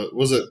remember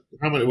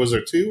how many, was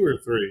there 2 or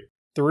 3?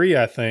 3,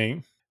 I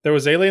think. There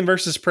was Alien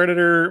versus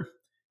Predator,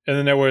 and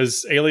then there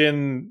was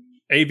Alien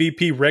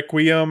AVP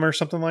Requiem or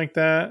something like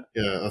that.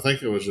 Yeah, I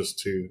think it was just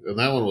 2. And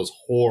that one was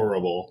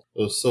horrible.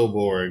 It was so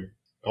boring.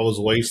 I was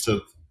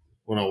wasted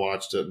when I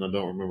watched it, and I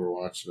don't remember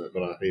watching it,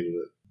 but I hated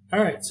it.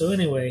 All right, so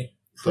anyway,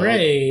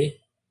 Prey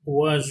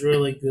was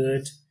really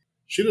good.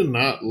 She did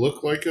not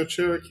look like a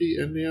Cherokee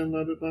Indian,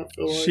 I did not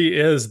feel like. She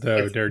is,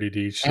 though, Dirty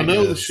D. I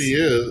know that she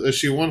is. Is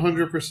she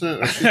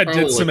 100%? I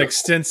did some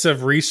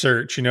extensive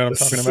research, you know what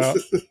I'm talking about?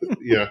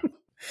 Yeah.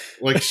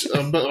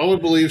 But I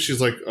would believe she's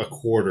like a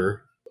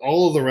quarter.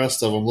 All of the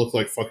rest of them look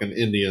like fucking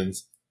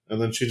Indians.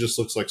 And then she just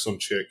looks like some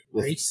chick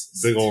with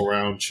Racist. big old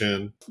round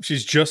chin.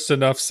 She's just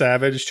enough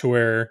savage to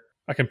where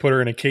I can put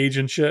her in a cage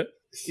and shit.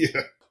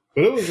 Yeah.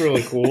 But it was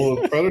really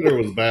cool. The Predator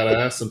was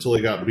badass until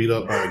he got beat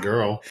up by a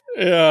girl.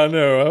 Yeah, I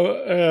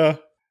know.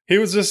 He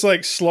was just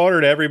like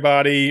slaughtered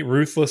everybody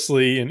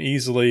ruthlessly and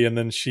easily, and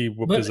then she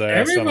whooped his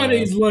ass.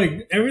 Everybody's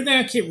like, everything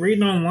I keep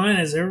reading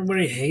online is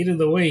everybody hated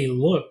the way he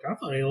looked. I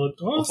thought he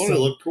looked awesome. I thought he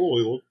looked cool.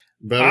 He looked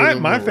better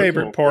than my the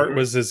favorite original part Predator.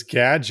 was his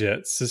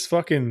gadgets. His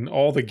fucking,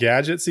 all the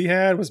gadgets he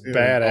had was Yeah,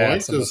 badass. I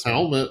liked his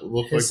helmet. It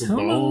looked His like a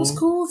helmet bone. was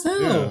cool as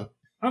hell. Yeah.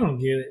 I don't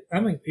get it.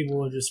 I think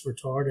people are just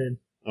retarded.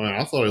 I mean,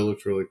 I thought he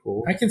looked really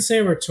cool. I can say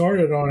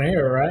retarded on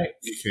air, right?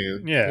 You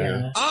can.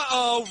 Yeah.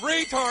 Uh-oh,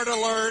 retard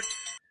alert!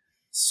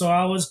 So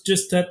I was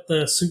just at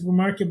the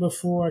supermarket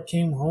before I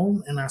came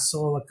home, and I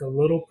saw like a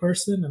little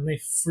person, and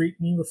they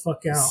freaked me the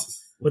fuck out.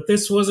 But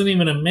this wasn't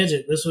even a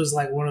midget. This was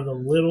like one of the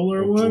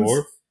littler A ones.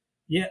 dwarf?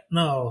 Yeah,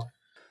 no,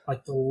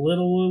 like the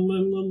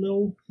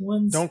little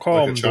ones. Don't call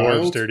Like a them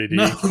child? dwarves, Dirty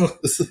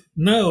D.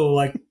 No,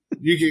 like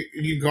You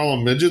can call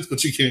them midgets,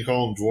 but you can't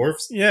call them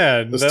dwarfs.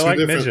 Yeah, That's they're two like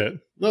different- midget.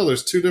 No,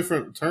 there's 2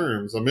 different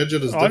terms. A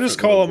midget is I'll different just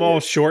than call a them all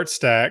dwarf. short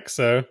stack,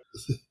 so.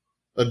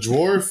 A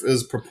dwarf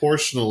is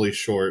proportionally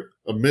short.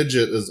 A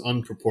midget is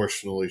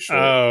unproportionally short.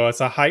 Oh, it's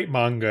a height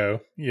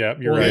mongo. Yep,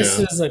 you're well, right. this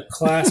is a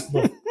class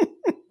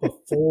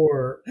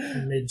before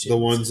midgets. The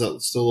ones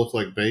that still look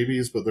like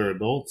babies, but they're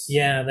adults.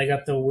 Yeah, they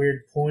got the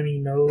weird pointy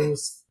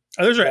nose.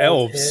 Oh, those are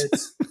bald elves.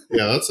 heads.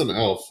 Yeah, that's an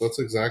elf. That's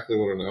exactly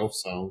what an elf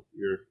sounds.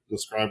 You're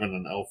describing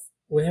an elf.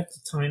 We have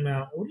to time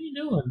out. What are you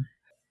doing?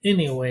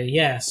 Anyway,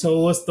 yeah. So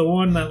what's the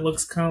one that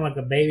looks kind of like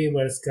a baby,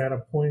 but it's got a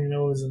pointy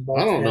nose and bald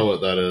I don't head? know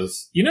what that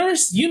is. You know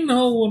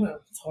what I'm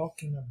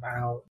talking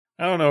about.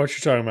 I don't know what you're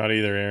talking about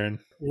either, Aaron.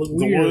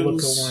 Weird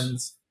ones- looking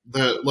ones.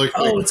 That like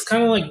Oh, it's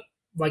kind of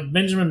like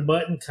Benjamin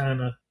Button,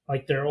 kind of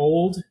like they're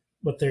old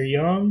but they're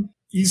young.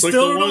 You it's like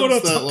still the don't know what I'm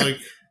ones that talking.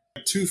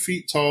 like 2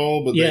 feet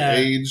tall, but Yeah.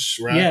 they age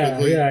Yeah,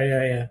 rapidly.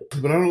 yeah.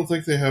 But I don't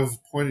think they have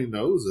pointy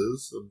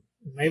noses.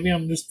 Maybe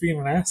I'm just being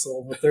an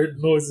asshole, but their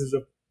noses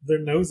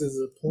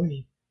are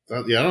pointy.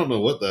 I don't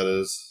know what that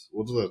is.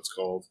 What is that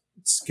called?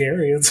 It's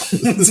scary.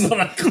 That's what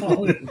I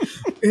call it.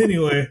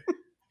 Anyway,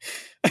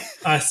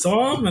 I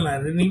saw him and I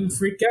didn't even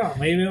freak out.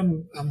 Maybe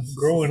I'm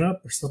growing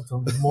up or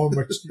something. More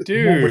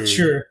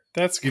mature.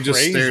 That's You crazy.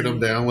 just stared him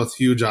down with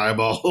huge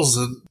eyeballs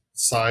and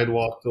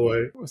sidewalked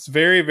away. It's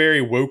very,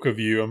 very woke of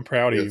you. I'm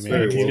proud of It's you, man.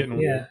 very You're woke.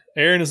 getting- Yeah,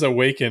 Aaron is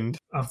awakened.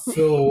 I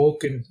feel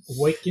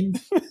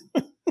awakened.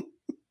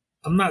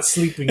 I'm not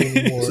sleeping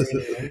anymore.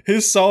 Anyway.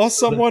 He saw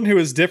someone who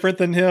was different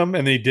than him,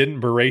 and he didn't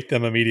berate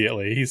them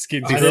immediately. He's He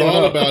growing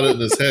thought up. about it in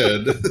his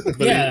head,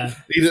 but Yeah.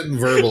 he didn't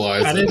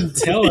verbalize I it. didn't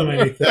tell him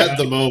anything. At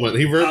the moment.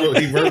 He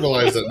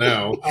verbalized it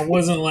now. I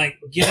wasn't like,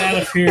 get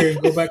out of here and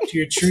go back to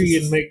your tree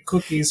and make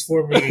cookies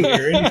for me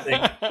or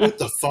anything. What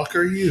the fuck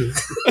are you?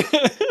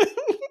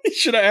 He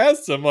should have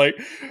asked him, like,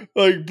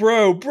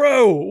 bro,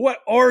 what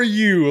are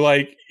you?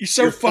 Like, you're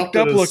so Your fucked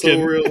puppet up is so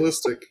looking.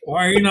 realistic.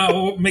 Why are you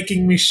not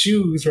making me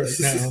shoes right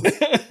now?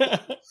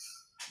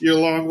 You're a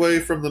long way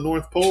from the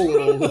North Pole,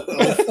 little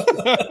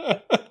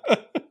elf.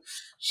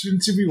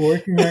 Shouldn't you be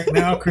working right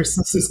now?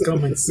 Christmas is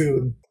coming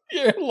soon.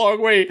 You're a long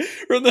way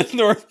from the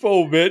North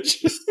Pole,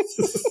 bitch.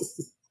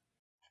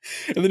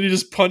 And then you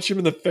just punch him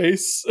in the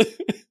face.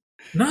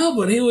 No,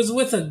 but he was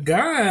with a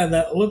guy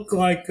that looked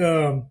like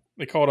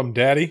They called him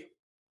Daddy.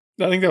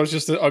 I think that was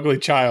just an ugly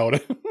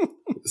child.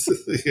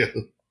 Yeah.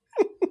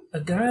 a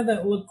guy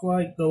that looked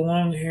like the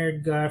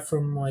long-haired guy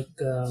from like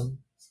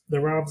the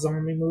Rob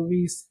Zombie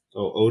movies.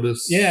 Oh,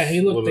 Otis. Yeah,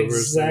 he looked whatever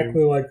his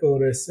exactly name. like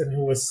Otis, and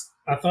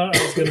I thought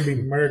I was going to be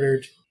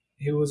murdered.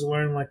 He was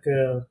wearing like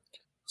a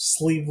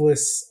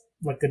sleeveless,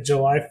 like a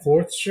July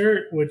 4th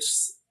shirt, which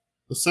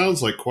It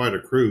sounds like quite a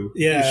crew.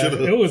 You yeah, should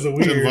have it was a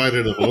weird.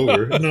 invited him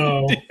over.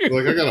 No,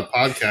 Like, I got a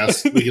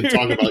podcast. We can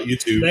talk about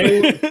YouTube.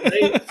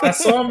 I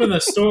saw him in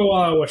the store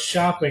while I was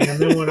shopping, and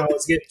then when I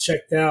was getting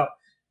checked out,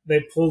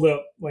 they pulled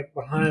up like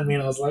behind me,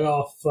 and I was like,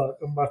 "Oh fuck,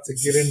 I'm about to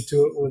get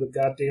into it with a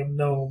goddamn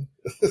gnome."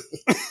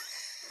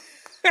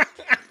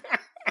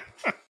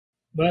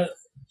 But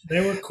they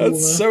were cool.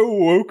 That's so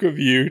woke of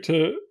you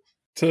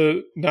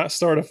to not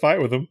start a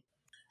fight with him.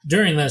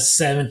 During the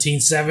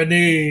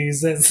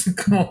 1770s, as the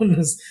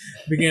colonists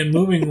began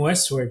moving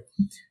westward,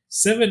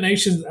 7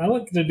 nations. I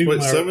like to do Wait,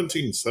 my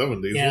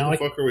 1770s? Yeah, What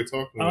the fuck are we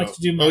talking I about? like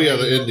to do my Oh, yeah,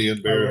 the radio- Indian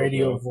my burial.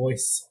 radio ground.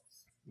 voice.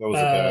 That was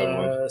a bad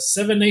one.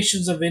 7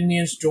 nations of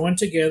Indians joined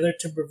together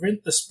to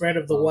prevent the spread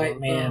of the white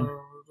man.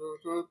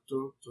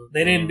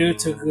 They didn't do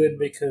too good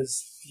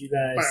because you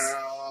guys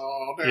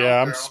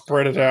Yeah, I'm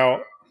spread it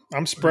out.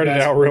 I'm spread it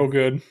out real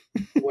good.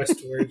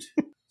 westward.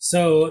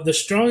 So the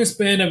strongest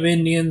band of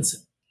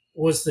Indians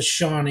was the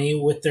Shawnee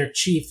with their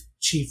chief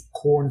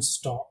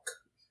Cornstalk.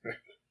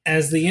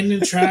 As the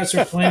Indian tribes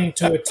were planning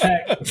to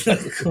attack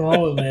the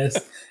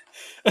colonists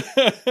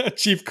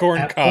Chief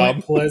Corn at Cob.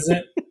 Point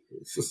Pleasant,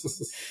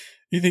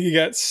 You think he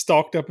got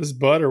stalked up his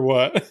butt or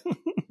what?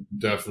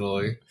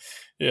 Definitely.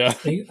 Yeah.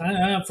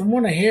 from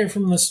what I hear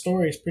from the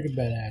story, it's pretty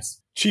badass.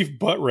 Chief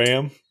Butt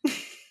Ram.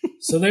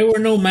 So they were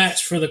no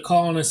match for the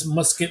colonists'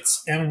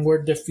 muskets and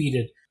were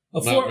defeated.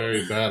 Not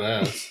very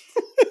badass.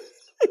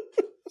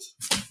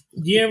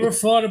 You ever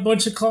fought a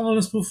bunch of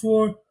colonists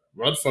before?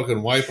 I'd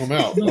fucking wipe them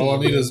out. No. All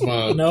I need is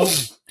my No.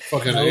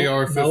 fucking Nope,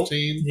 AR-15. nope.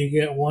 You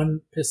get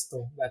one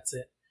pistol. That's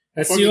it.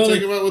 That's Fucking the only.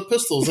 take them out with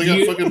pistols. They got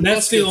fucking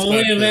That's the muskets only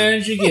back then.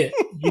 advantage you get.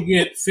 You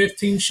get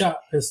 15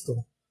 shot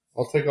pistol.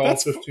 I'll take all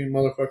That's 15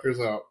 motherfuckers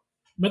out.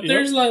 But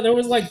Yep. there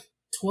was like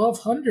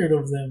 1,200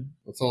 of them.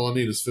 That's all I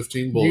need is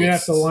 15 bullets. You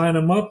have to line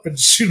them up and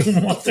shoot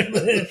them off their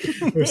head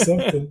or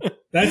something.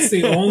 That's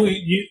the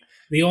only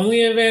the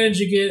only advantage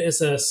you get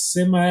is a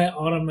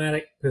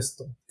semi-automatic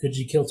pistol. Could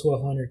you kill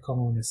 1,200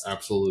 colonists?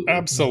 Absolutely.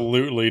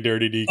 Absolutely,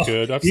 Dirty D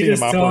could. I've You seen him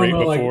just tell operate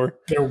them, like, before.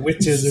 they're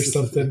witches or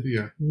something.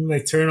 Yeah. And they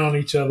turn on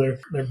each other.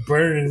 They're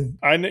burning.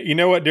 You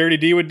know what Dirty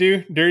D would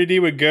do? Dirty D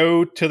would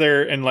go to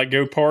their and like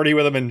go party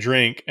with them and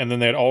drink, and then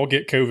they'd all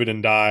get COVID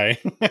and die.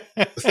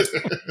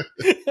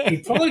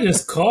 He'd probably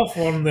just cough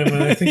on them,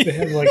 and I think they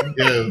have like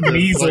Yeah,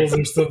 measles like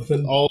or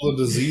something. all the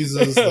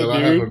diseases that I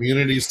have Dude.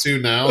 immunities to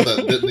now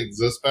that didn't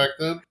exist back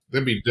then,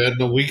 they'd be dead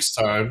in a week's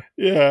time.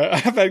 Yeah,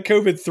 I've had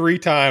COVID 3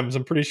 times.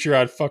 I'm pretty sure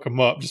I'd fuck them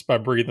up just by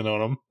breathing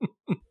on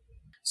them.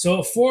 So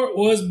a fort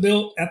was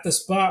built at the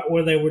spot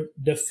where they were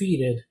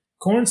defeated.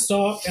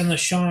 Cornstalk and the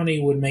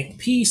Shawnee would make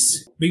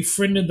peace,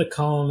 befriended the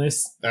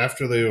colonists.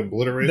 After they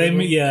obliterated them?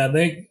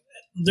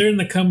 During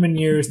the coming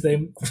years they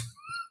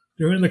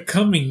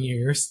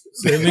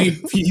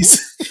made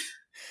peace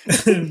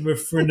and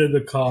befriended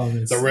the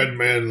colonists. The red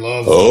man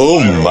loves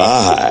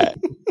my.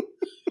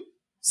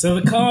 So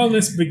the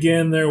colonists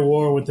began their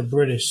war with the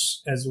British,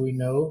 as we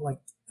know, like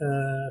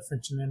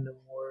French and Indian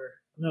War.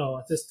 No,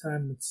 at this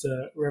time it's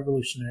a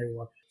Revolutionary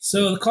War.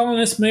 So the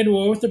colonists made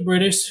war with the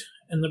British,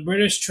 and the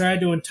British tried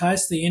to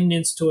entice the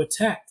Indians to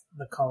attack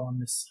the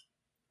colonists.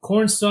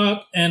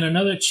 Cornstalk and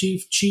another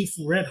chief, Chief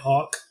Red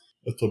Hawk,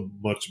 That's a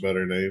much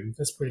better name.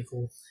 that's pretty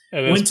cool,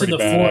 Yeah, that's Went to pretty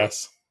the fort.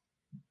 badass.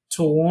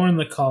 to warn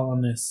the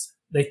colonists.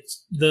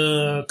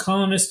 The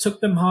colonists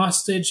took them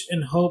hostage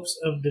in hopes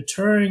of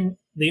deterring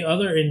the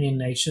other Indian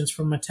nations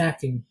from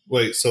attacking.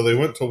 Wait, so they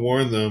went to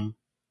warn them,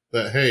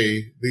 that,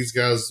 hey, these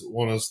guys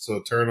want us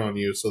to turn on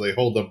you, so they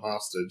hold them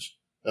hostage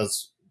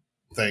as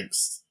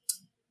thanks.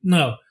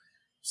 No.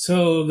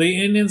 So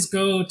the Indians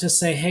go to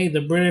say, hey,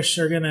 the British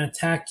are going to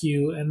attack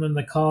you. And then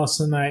the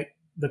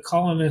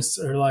colonists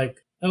are like,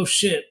 oh,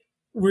 shit,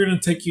 we're going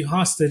to take you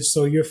hostage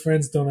so your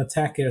friends don't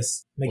attack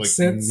us. Makes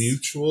sense?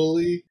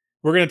 Mutually?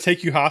 We're going to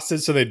take you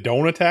hostage so they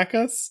don't attack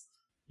us?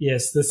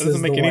 Yes, this that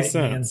doesn't is make the any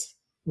sense.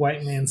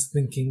 White man's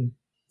thinking.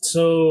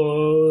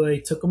 So they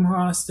took them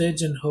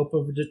hostage in hope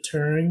of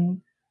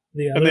deterring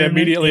the other they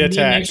immediately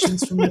Indian attacked.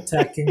 nations from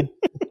attacking.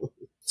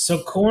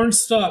 So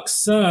Cornstalk's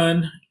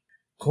son,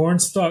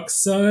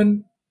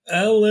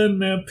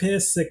 Elena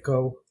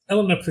Pisico.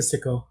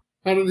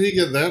 How did he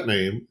get that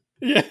name?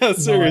 Yeah,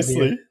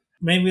 seriously. No,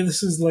 maybe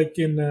this is like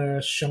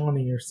in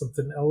Shawnee or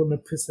something. Elena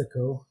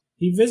Pisico.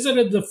 He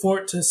visited the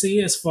fort to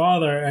see his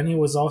father, and he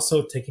was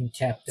also taken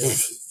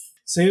captive.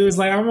 So he was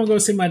like, I'm going to go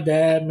see my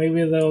dad.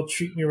 Maybe they'll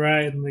treat me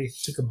right. And they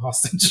took him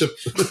hostage.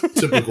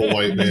 Typical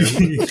white man.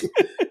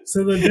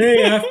 So the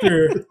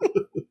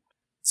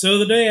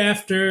day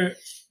after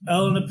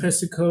Elena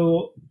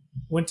Pisico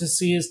went to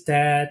see his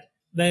dad,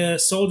 the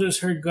soldiers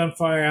heard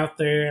gunfire out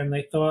there, and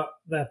they thought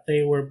that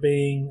they were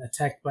being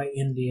attacked by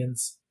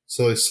Indians.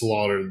 So they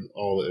slaughtered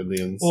all the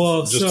Indians,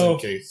 just so in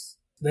case.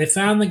 They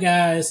found the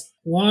guys.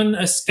 One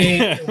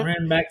escaped and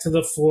ran back to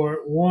the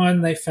fort.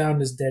 One, they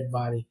found his dead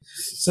body.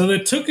 So they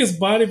took his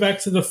body back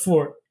to the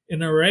fort.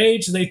 In a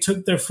rage, they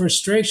took their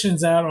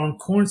frustrations out on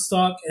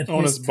Cornstalk and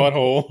on his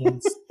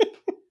butthole.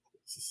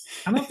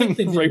 I don't think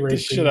they did rape the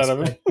shit out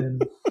of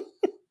him.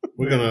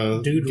 We're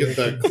gonna get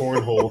that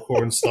cornhole,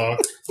 Cornstalk.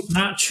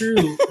 Not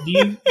true.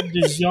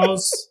 Does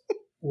y'all's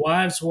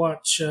wives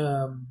watch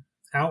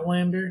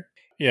Outlander?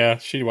 Yeah,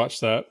 she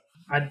watched that.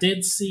 I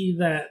did see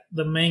that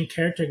the main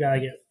character guy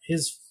get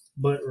his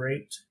butt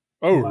raped.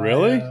 Oh,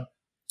 really?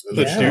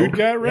 The dude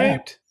got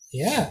raped?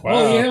 Yeah. Wow.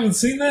 Oh, you haven't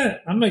seen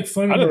that? I make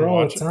fun of her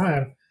all the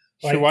time.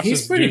 Like,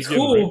 he's pretty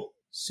cool.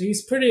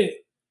 He's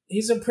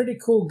a pretty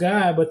cool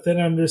guy, but then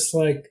I'm just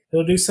like,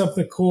 he'll do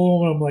something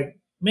cool, and I'm like,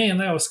 man,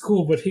 that was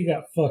cool, but he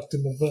got fucked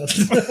in the butt.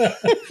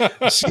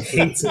 She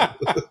hates it.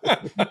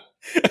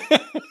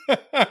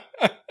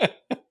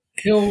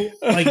 He'll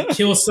like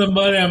kill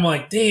somebody. I'm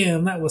like,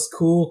 damn, that was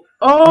cool.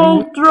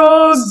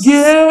 Ultra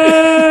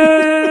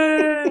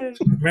gay.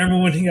 Remember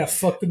when he got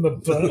fucked in the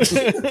butt?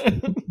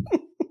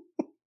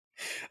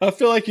 I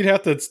feel like you'd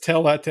have to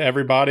tell that to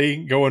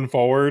everybody going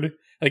forward.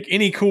 Like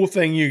any cool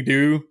thing you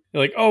do,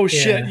 you're like, oh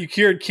shit, you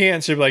cured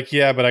cancer. You're like,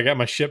 yeah, but I got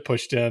my shit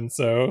pushed in.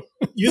 So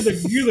you're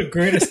the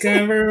greatest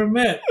guy I've ever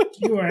met.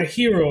 You are a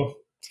hero.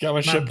 Got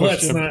my shit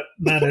pushed in.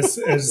 not as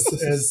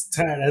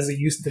tight as it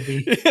used to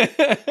be.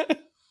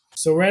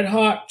 So Red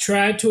Hawk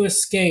tried to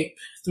escape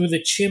through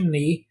the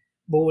chimney,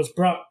 but was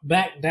brought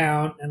back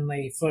down, and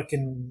they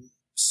fucking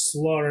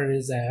slaughtered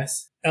his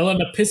ass.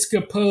 Elena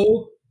Pisco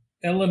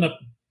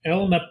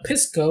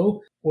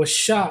was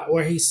shot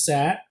where he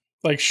sat.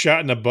 Like shot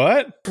in the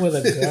butt? With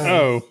a gun.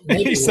 Oh,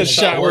 he said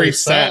shot where he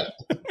sat.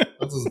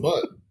 That's his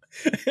butt.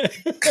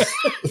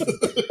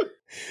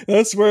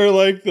 That's where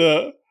like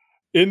the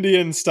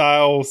Indian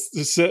style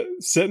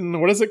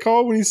sitting. What is it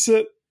called when you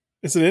sit?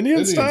 Is it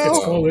Indian style? It's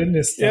called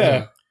Indian style.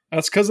 Yeah.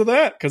 That's because of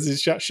that, because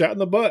he's shot in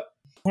the butt.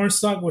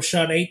 Cornstalk was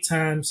shot 8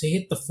 times. He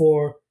hit the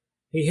floor.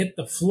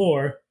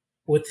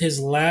 With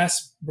his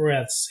last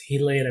breaths, he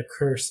laid a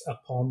curse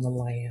upon the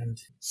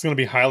land. It's going to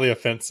be highly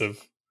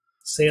offensive.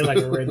 Say it like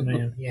a red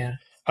man, yeah.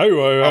 I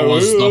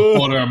was the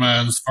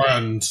borderman's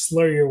friend.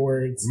 Slur your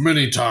words.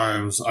 Many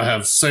times I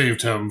have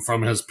saved him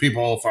from his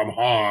people from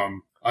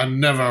harm. I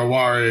never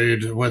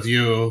worried with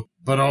you,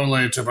 but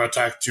only to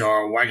protect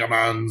your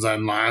wagamans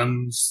and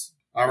lands.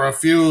 I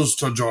refuse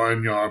to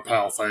join your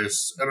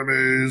paleface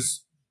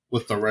enemies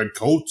with the red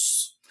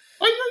coats.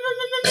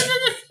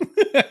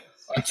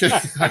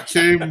 I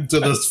came to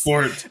this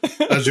fort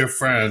as your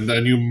friend,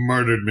 and you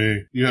murdered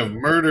me. You have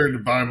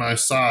murdered by my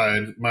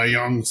side my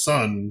young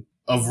son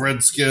of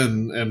red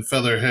skin and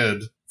feather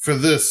head. For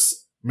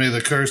this, may the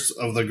curse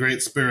of the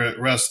Great Spirit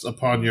rest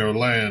upon your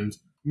land.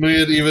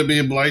 May it even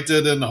be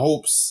blighted in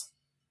hopes.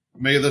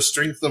 May the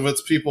strength of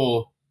its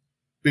people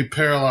be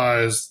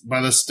paralyzed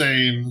by the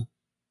stain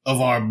of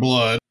our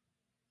blood.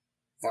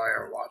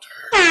 Fire water.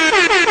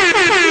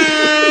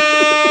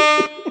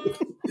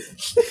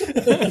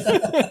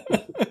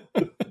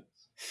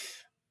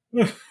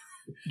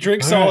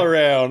 Drinks all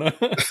around.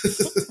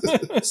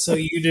 So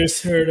you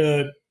just heard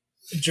a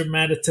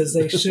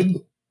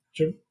dramatization.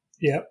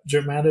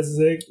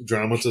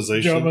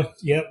 Dramatization.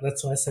 Yep,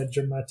 that's why I said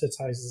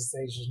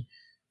dramatization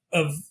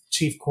of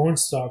Chief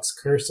Cornstalk's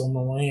curse on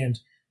the land.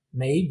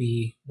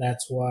 Maybe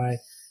that's why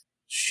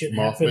shit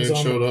happens Mothman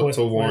on showed the up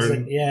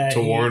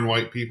to warn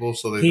white people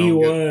so they don't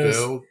get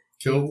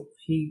killed.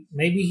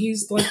 Maybe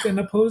he's like an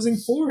opposing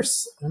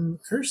force and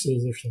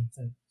curses or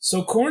something.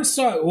 So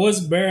Cornstalk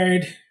was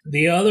buried.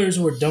 The others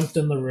were dumped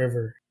in the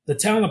river. The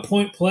town of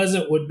Point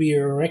Pleasant would be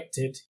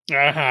erected.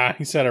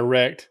 He said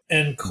erect.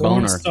 And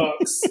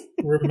Cornstalk's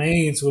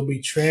remains will be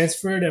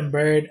transferred and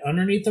buried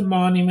underneath a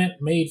monument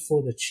made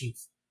for the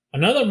chief.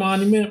 Another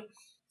monument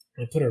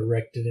I put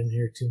erected in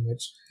here too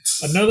much.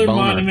 Another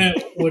Boner.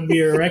 monument would be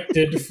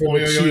erected for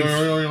the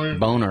chief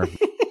Boner.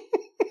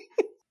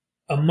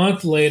 a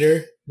month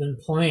later than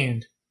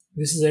planned.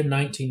 This is in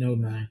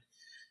 1909.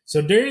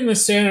 So during the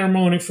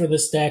ceremony for the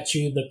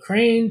statue, the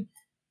crane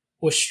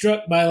was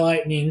struck by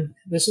lightning.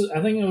 I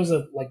think it was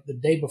like the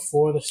day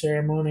before the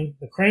ceremony.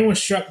 The crane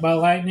was struck by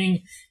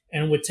lightning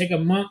and would take a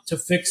month to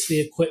fix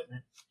the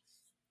equipment.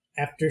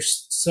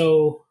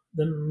 So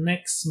the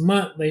next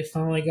month they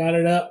finally got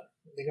it up.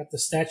 They got the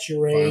statue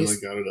raised.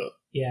 Finally got it up.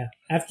 Yeah.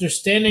 After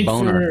standing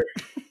Boner.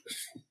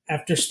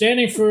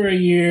 for a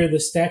year, the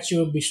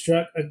statue would be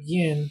struck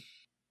again.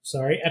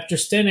 After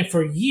standing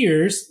for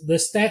years, the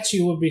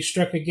statue would be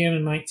struck again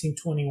in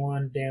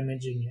 1921,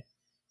 damaging it.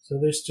 So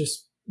there's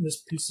just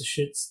this piece of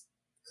shit's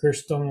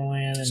cursed on the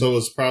land. And So it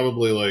was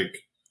probably like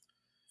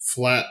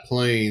flat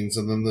plains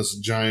and then this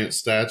giant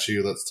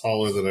statue that's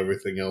taller than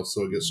everything else,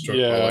 so it gets struck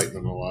by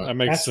lightning a lot. That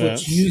makes that's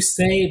sense. what you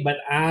say, but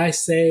I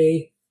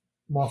say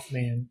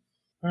Mothman.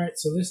 All right,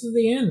 so this is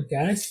the end,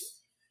 guys.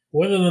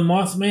 Whether the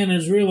Mothman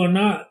is real or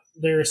not,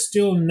 there is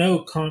still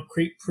no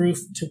concrete proof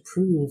to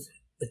prove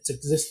its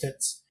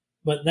existence.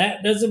 But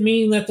that doesn't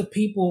mean that the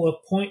people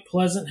of Point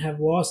Pleasant have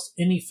lost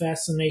any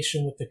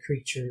fascination with the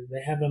creature.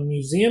 They have a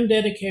museum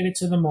dedicated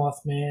to the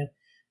Mothman.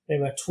 They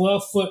have a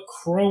 12-foot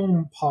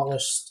chrome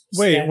polished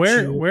Wait,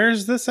 statue.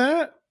 where's this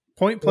at?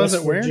 Point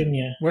Pleasant, West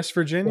Virginia. where? West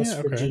Virginia?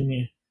 West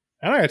Virginia.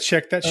 I gotta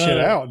check that shit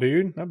out,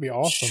 dude. That'd be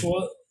awesome.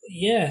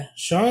 Yeah,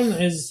 Sean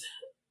is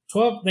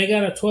 12. They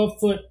got a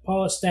 12-foot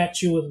polished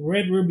statue with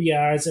red ruby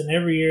eyes, and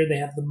every year they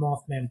have the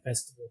Mothman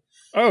Festival.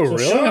 Oh, So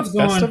really? Sean's A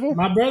going, festival?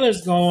 my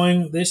brother's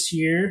going this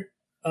year.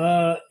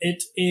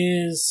 It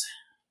is.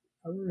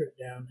 I wrote it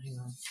down. Hang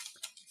on.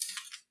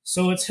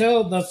 So it's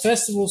held. The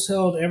festival's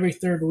held every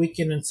third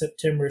weekend in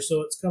September.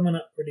 So it's coming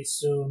up pretty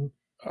soon.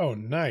 Oh,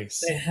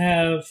 nice. They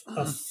have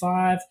a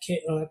 5K.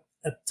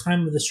 At the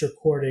time of this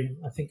recording,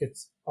 I think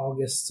it's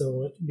August, so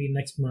it'll be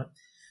next month.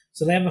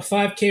 So they have a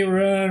 5K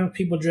run.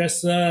 People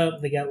dress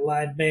up. They got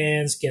live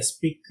bands, guest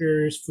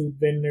speakers, food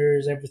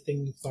vendors,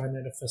 everything you find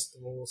at a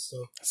festival.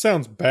 So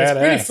Sounds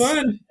badass. it's pretty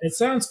fun. It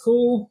sounds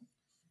cool.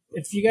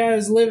 If you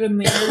guys live in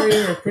the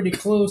area or pretty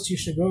close, you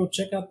should go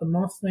check out the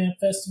Mothman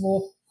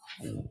Festival.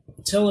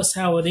 Tell us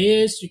how it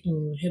is. You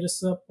can hit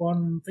us up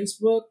on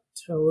Facebook.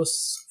 Tell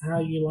us how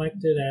you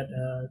liked it at,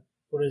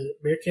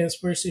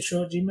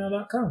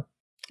 beerconspiracyshow@gmail.com.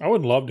 I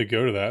would love to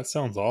go to that.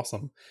 Sounds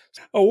awesome.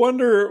 I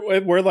wonder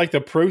where like the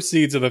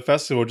proceeds of the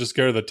festival just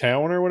go to the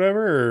town or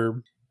whatever.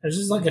 Or It's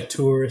just like a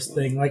tourist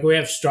thing. Like we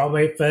have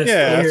Strawberry Fest.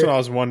 yeah, that's here. what I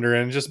was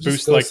wondering. Just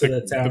boost goes like to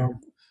the town.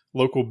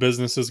 local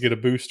businesses get a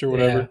boost or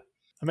whatever. Yeah.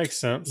 That makes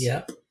sense.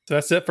 Yep. So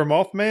that's it for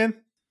Mothman.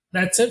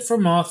 That's it for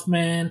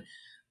Mothman.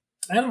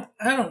 I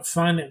don't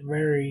find it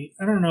very.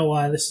 I don't know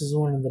why this is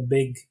one of the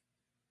big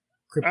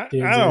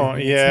cryptids. I don't.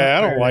 It's Yeah,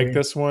 not I don't like very-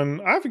 this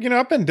one. I've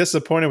been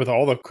disappointed with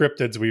all the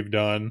cryptids we've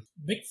done.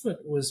 Bigfoot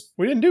was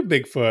We didn't do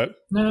Bigfoot.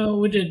 no.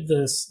 We did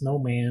the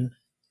snowman,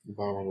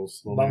 Abominable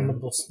snowman.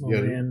 abominable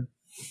snowman.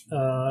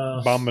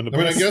 Abominable.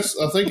 I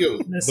think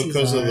it This is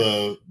because of alright.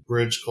 the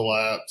bridge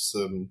collapse,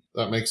 and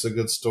that makes a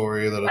good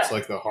story that it's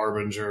like the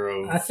harbinger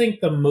of. I think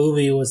the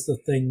movie was the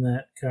thing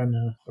that kind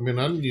of. I mean,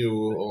 I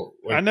knew.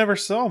 I never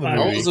saw the I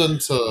movie. I was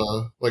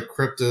into like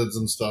cryptids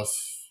and stuff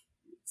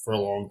for a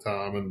long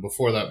time, and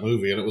before that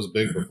movie, and it was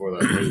big before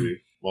that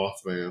movie.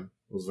 Mothman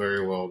was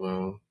very well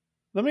known.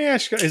 Let me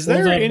ask you: is Well,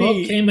 there that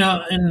any? book came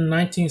out in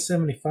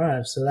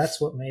 1975, so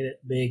that's what made it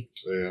big,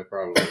 Yeah,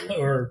 probably.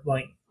 or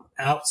like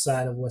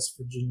outside of West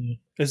Virginia.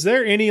 Is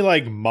there any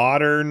like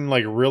modern,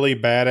 like really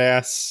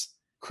badass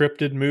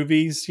cryptid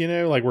movies? You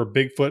know, like where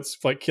Bigfoot's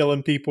like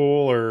killing people,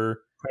 or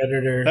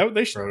Predator.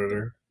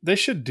 Predator. they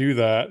should do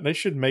that. They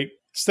should make,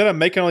 instead of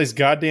making all these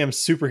goddamn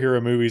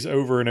superhero movies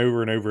over and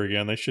over and over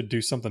again, they should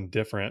do something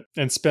different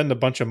and spend a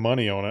bunch of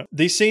money on it.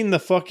 They seen the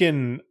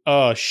fucking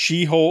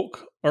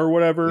She-Hulk or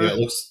whatever? Yeah, it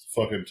looks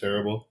fucking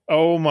terrible.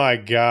 Oh my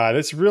god,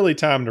 it's really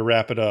time to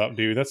wrap it up,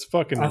 dude. That's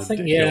fucking I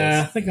think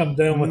ridiculous. I think I'm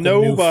done with the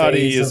new Nobody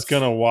phase is of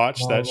gonna watch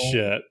that Marvel.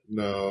 shit.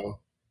 No.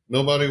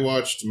 Nobody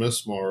watched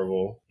Miss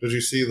Marvel. Did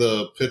you see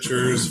the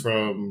pictures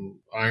from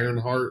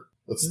Ironheart?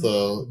 That's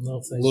the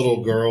No, thank little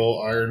you.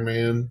 girl Iron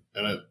Man,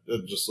 and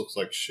it just looks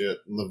like shit.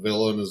 And the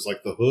villain is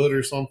like the Hood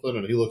or something,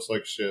 and he looks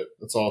like shit.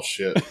 It's all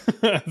shit.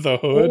 The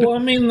Hood. Well, I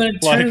mean, they're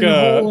turning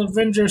the whole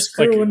Avengers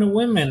crew like- into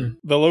women.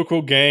 The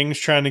local gang's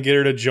trying to get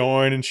her to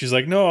join, and she's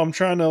like, "No, I'm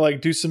trying to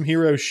like do some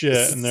hero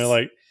shit." And they're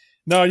like,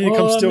 "No, you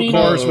Well, come I steal mean-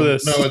 cars with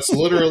us." No, it's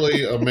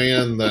literally a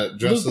man that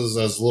dresses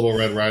as Little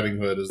Red Riding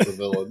Hood as the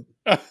villain.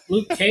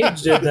 Luke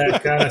Cage did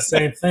that kind of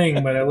same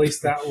thing, but at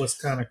least that was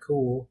kind of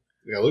cool.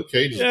 Yeah, Luke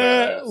Cage is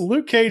Yeah, badass.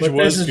 Luke Cage But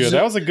was there's a good. ju-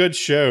 That was a good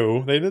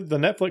show. They did the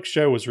Netflix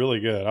show was really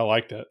good. I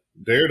liked it.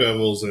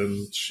 Daredevil's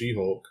in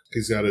She-Hulk.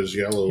 He's got his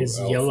yellow His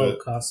outfit. yellow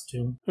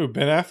costume. Who,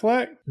 Ben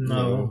Affleck?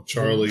 No,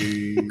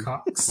 Charlie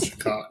Cox.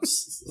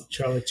 Cox.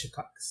 Charlie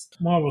Cox.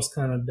 Marvel's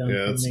kind of done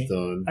Yeah, for it's me.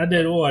 done. I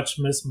did watch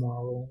Miss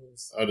Marvel.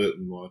 I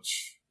didn't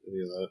watch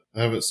any of that.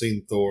 I haven't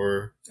seen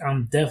Thor.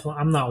 I'm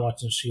not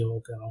watching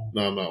She-Hulk at all.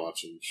 No, I'm not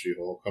watching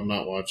She-Hulk. I'm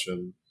not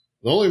watching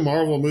The only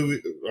Marvel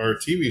movie or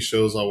TV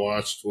shows I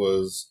watched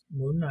was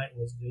Moon Knight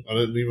was good. I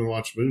didn't even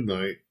watch Moon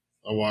Knight.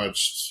 I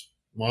watched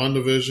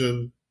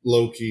WandaVision,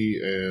 Loki,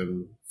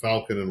 and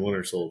Falcon and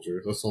Winter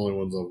Soldier. That's the only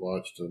ones I've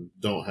watched and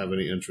don't have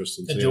any interest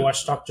in seeing. Did you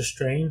watch Doctor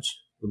Strange?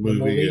 The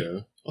movie? Yeah.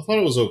 I thought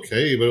it was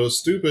okay, but it was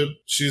stupid.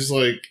 She's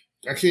like,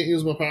 I can't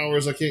use my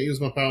powers. And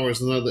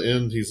then at the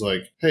end, he's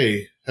like,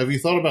 hey, have you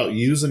thought about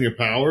using your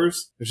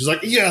powers? And she's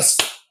like, yes,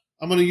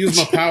 I'm going to use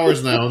my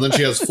powers now. And then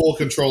she has full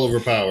control of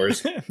her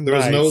powers. There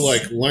was no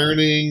like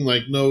learning,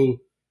 like no,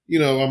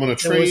 I'm going to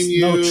train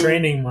you. No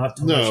training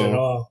montage at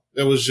all.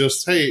 It was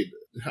just, hey,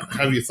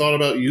 have you thought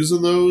about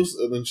using those?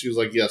 And then she was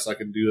like, yes, I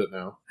can do it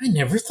now. I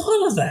never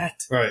thought of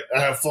that. Right. I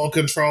have full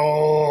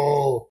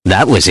control.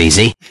 That was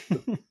easy.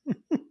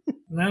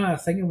 Now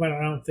thinking about it,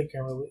 I don't think it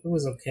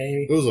was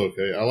okay. It was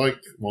okay. I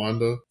liked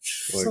Wanda.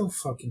 So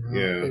fucking hot,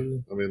 yeah.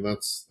 dude. I mean,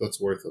 that's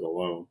worth it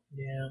alone.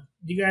 Yeah.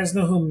 Do you guys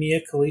know who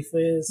Mia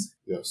Khalifa is?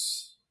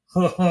 Yes.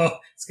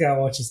 This guy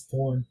watches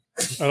porn.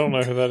 I don't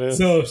know who that is.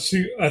 So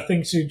I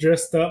think she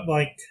dressed up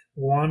like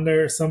Wanda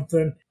or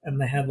something,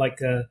 and they had like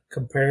a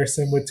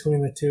comparison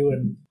between the two,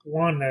 and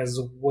Wanda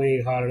is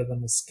way hotter than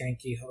the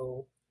skanky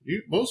hoe.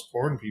 Most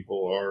porn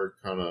people are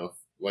kind of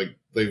like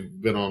they've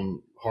been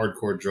on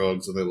hardcore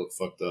drugs and they look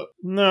fucked up.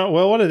 No,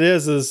 well, what it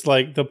is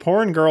like the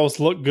porn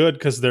girls look good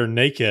because they're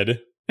naked.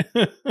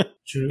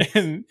 True.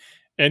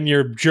 and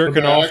you're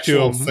jerking off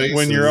to them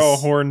when you're all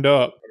horned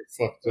up.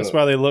 That's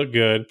why they look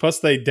good. Plus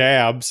they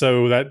dab,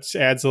 so that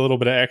adds a little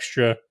bit of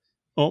extra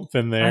oomph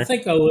in there. I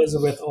think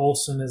Elizabeth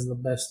Olsen is the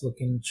best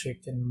looking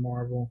chick in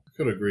Marvel. I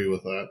could agree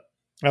with that.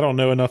 I don't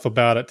know enough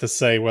about it to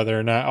say whether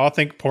or not. I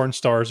think porn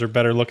stars are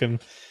better looking.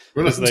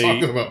 We're not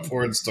talking about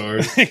porn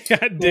stars. They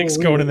got dicks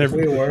going in their.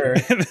 We were.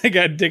 They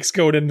got dicks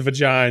going in the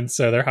vaginas,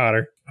 so they're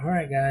hotter. All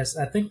right, guys.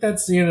 I think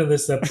that's the end of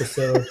this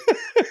episode.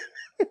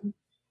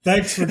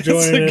 Thanks for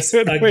joining us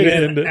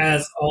again,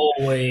 as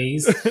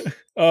always.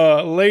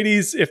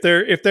 Ladies, if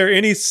there are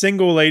any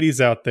single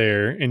ladies out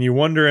there and you're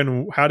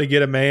wondering how to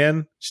get a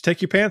man, just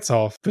take your pants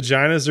off.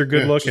 Vaginas are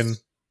good looking.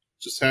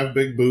 Just have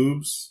big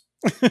boobs.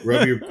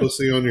 Rub your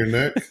pussy on your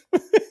neck.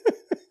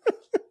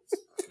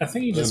 I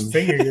think you just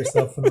finger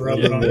yourself and rub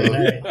it on your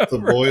neck. The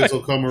boys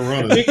will come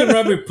running. You can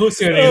rub your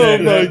pussy on your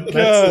neck. Oh my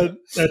god,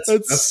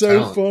 that's so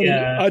talent. funny.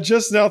 Yeah. I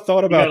just now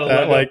thought about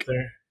that. Like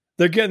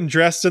they're getting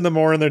dressed in the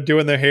morning, they're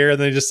doing their hair, and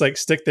they just like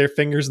stick their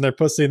fingers in their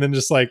pussy, and then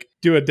just like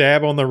do a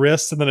dab on the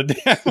wrist, and then a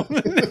dab on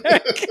the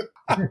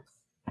neck.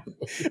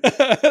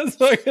 That's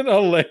fucking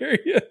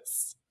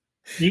hilarious.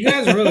 You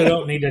guys really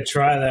don't need to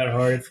try that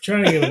hard. If you're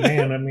trying to get a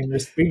man, I mean,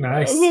 just be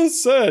nice.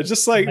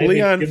 Just like maybe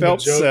Leon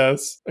Phelps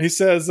says. He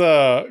says,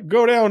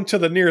 go down to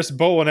the nearest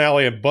bowling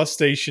alley and bus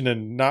station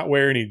and not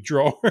wear any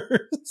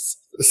drawers.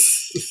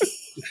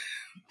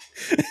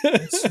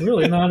 It's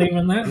really not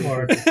even that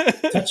hard.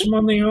 Touch them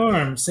on the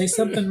arm. Say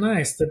something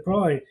nice. They're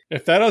probably...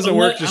 If that doesn't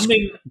work, just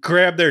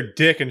grab their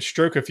dick and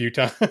stroke a few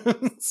times.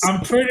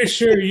 I'm pretty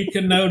sure you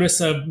can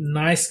notice a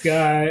nice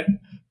guy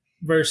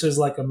versus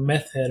like a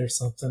meth head or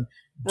something.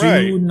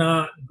 Do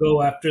not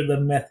go after the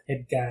meth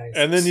head guys.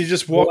 And then you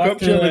just walk up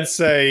to them and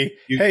say,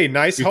 hey,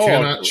 nice hog. You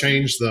cannot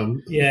change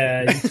them.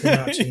 Yeah, you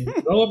cannot change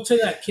them. Go up to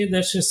that kid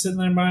that's just sitting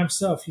there by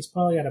himself. He's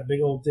probably got a big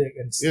old dick.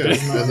 And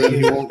then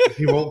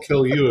he won't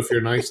kill you if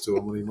you're nice to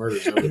him when he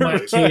murders everybody. He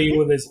might kill you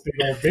with his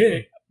big old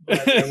dick,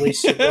 but at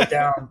least you go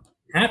down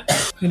happy.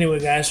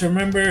 Anyway, guys,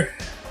 remember,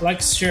 like,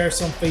 share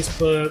us on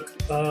Facebook,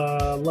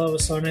 love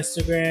us on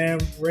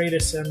Instagram, rate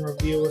us and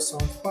review us on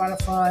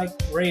Spotify,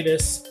 rate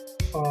us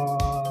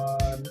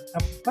on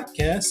Apple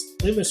Podcasts.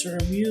 Leave us a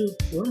review.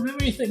 We don't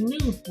have anything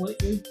new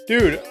lately.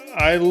 Dude,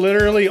 I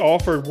literally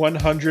offered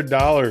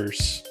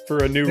 $100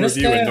 for a new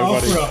review and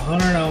nobody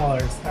offered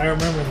 $100. I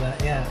remember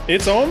that, yeah.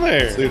 It's on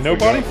there.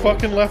 Nobody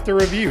fucking left a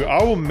review.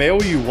 I will mail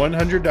you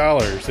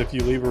 $100 if you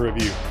leave a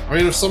review. I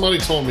mean, if somebody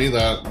told me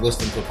that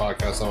listening to a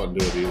podcast, I wouldn't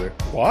do it either.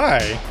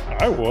 Why?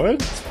 I would.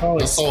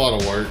 That's a lot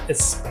of work.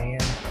 It's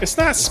spam. It's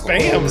not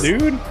spam,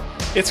 dude.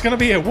 It's going to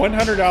be a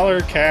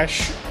 $100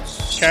 cash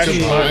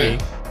money.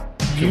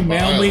 You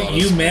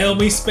mail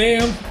me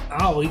spam,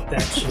 I'll eat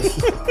that shit.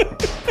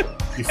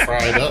 You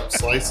fry it up,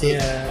 slice it.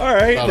 Yeah. All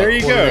right, there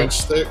you go.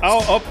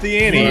 I'll up the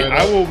ante.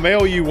 I will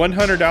mail you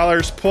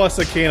 $100 plus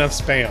a can of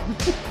spam.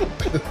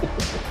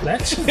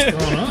 That shit's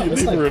going up.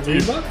 It's like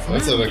 $3.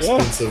 That's an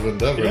expensive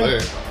endeavor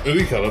there.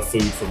 Any kind of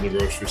food from the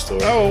grocery store.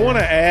 Oh, I want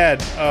to add,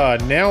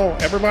 now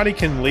everybody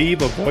can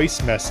leave a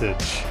voice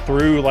message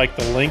through like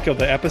the link of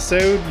the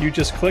episode. You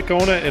just click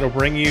on it. It'll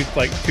bring you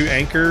like to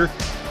Anchor,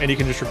 and you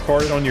can just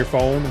record it on your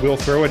phone. We'll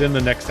throw it in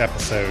the next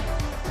episode.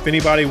 If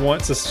anybody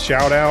wants a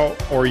shout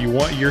out or you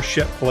want your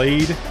shit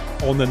played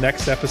on the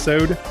next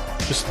episode,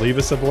 just leave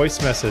us a voice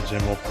message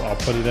and I'll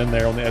put it in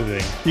there on the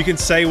editing. You can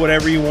say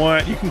whatever you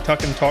want. You can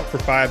tuck and talk for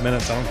 5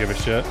 minutes. I don't give a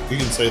shit. You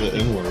can say the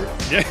N-word.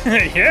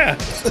 Yeah.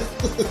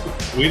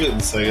 We didn't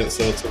say it,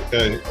 so it's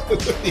okay.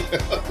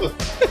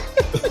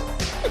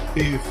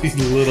 He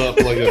lit up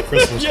like a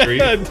Christmas tree.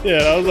 Yeah, I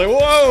did. I was like,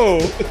 whoa.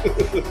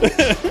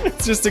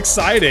 It's just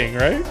exciting,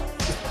 right?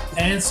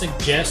 And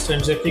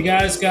suggestions. If you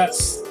guys got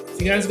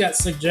you guys got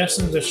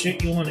suggestions of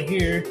shit you want to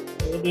hear,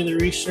 we'll do the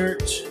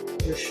research,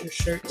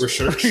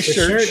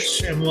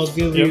 and we'll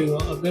give you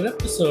a good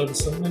episode of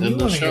something you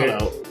want to hear.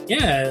 Out.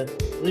 Yeah,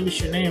 leave us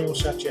your name, we'll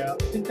shout you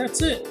out. I think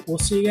that's it. We'll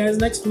see you guys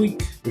next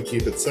week. We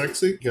keep it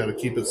sexy. Gotta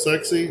keep it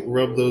sexy.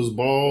 Rub those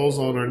balls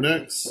on our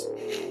necks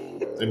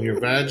and your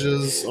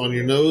vages on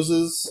your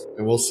noses,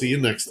 and we'll see you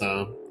next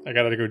time. I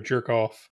gotta go jerk off.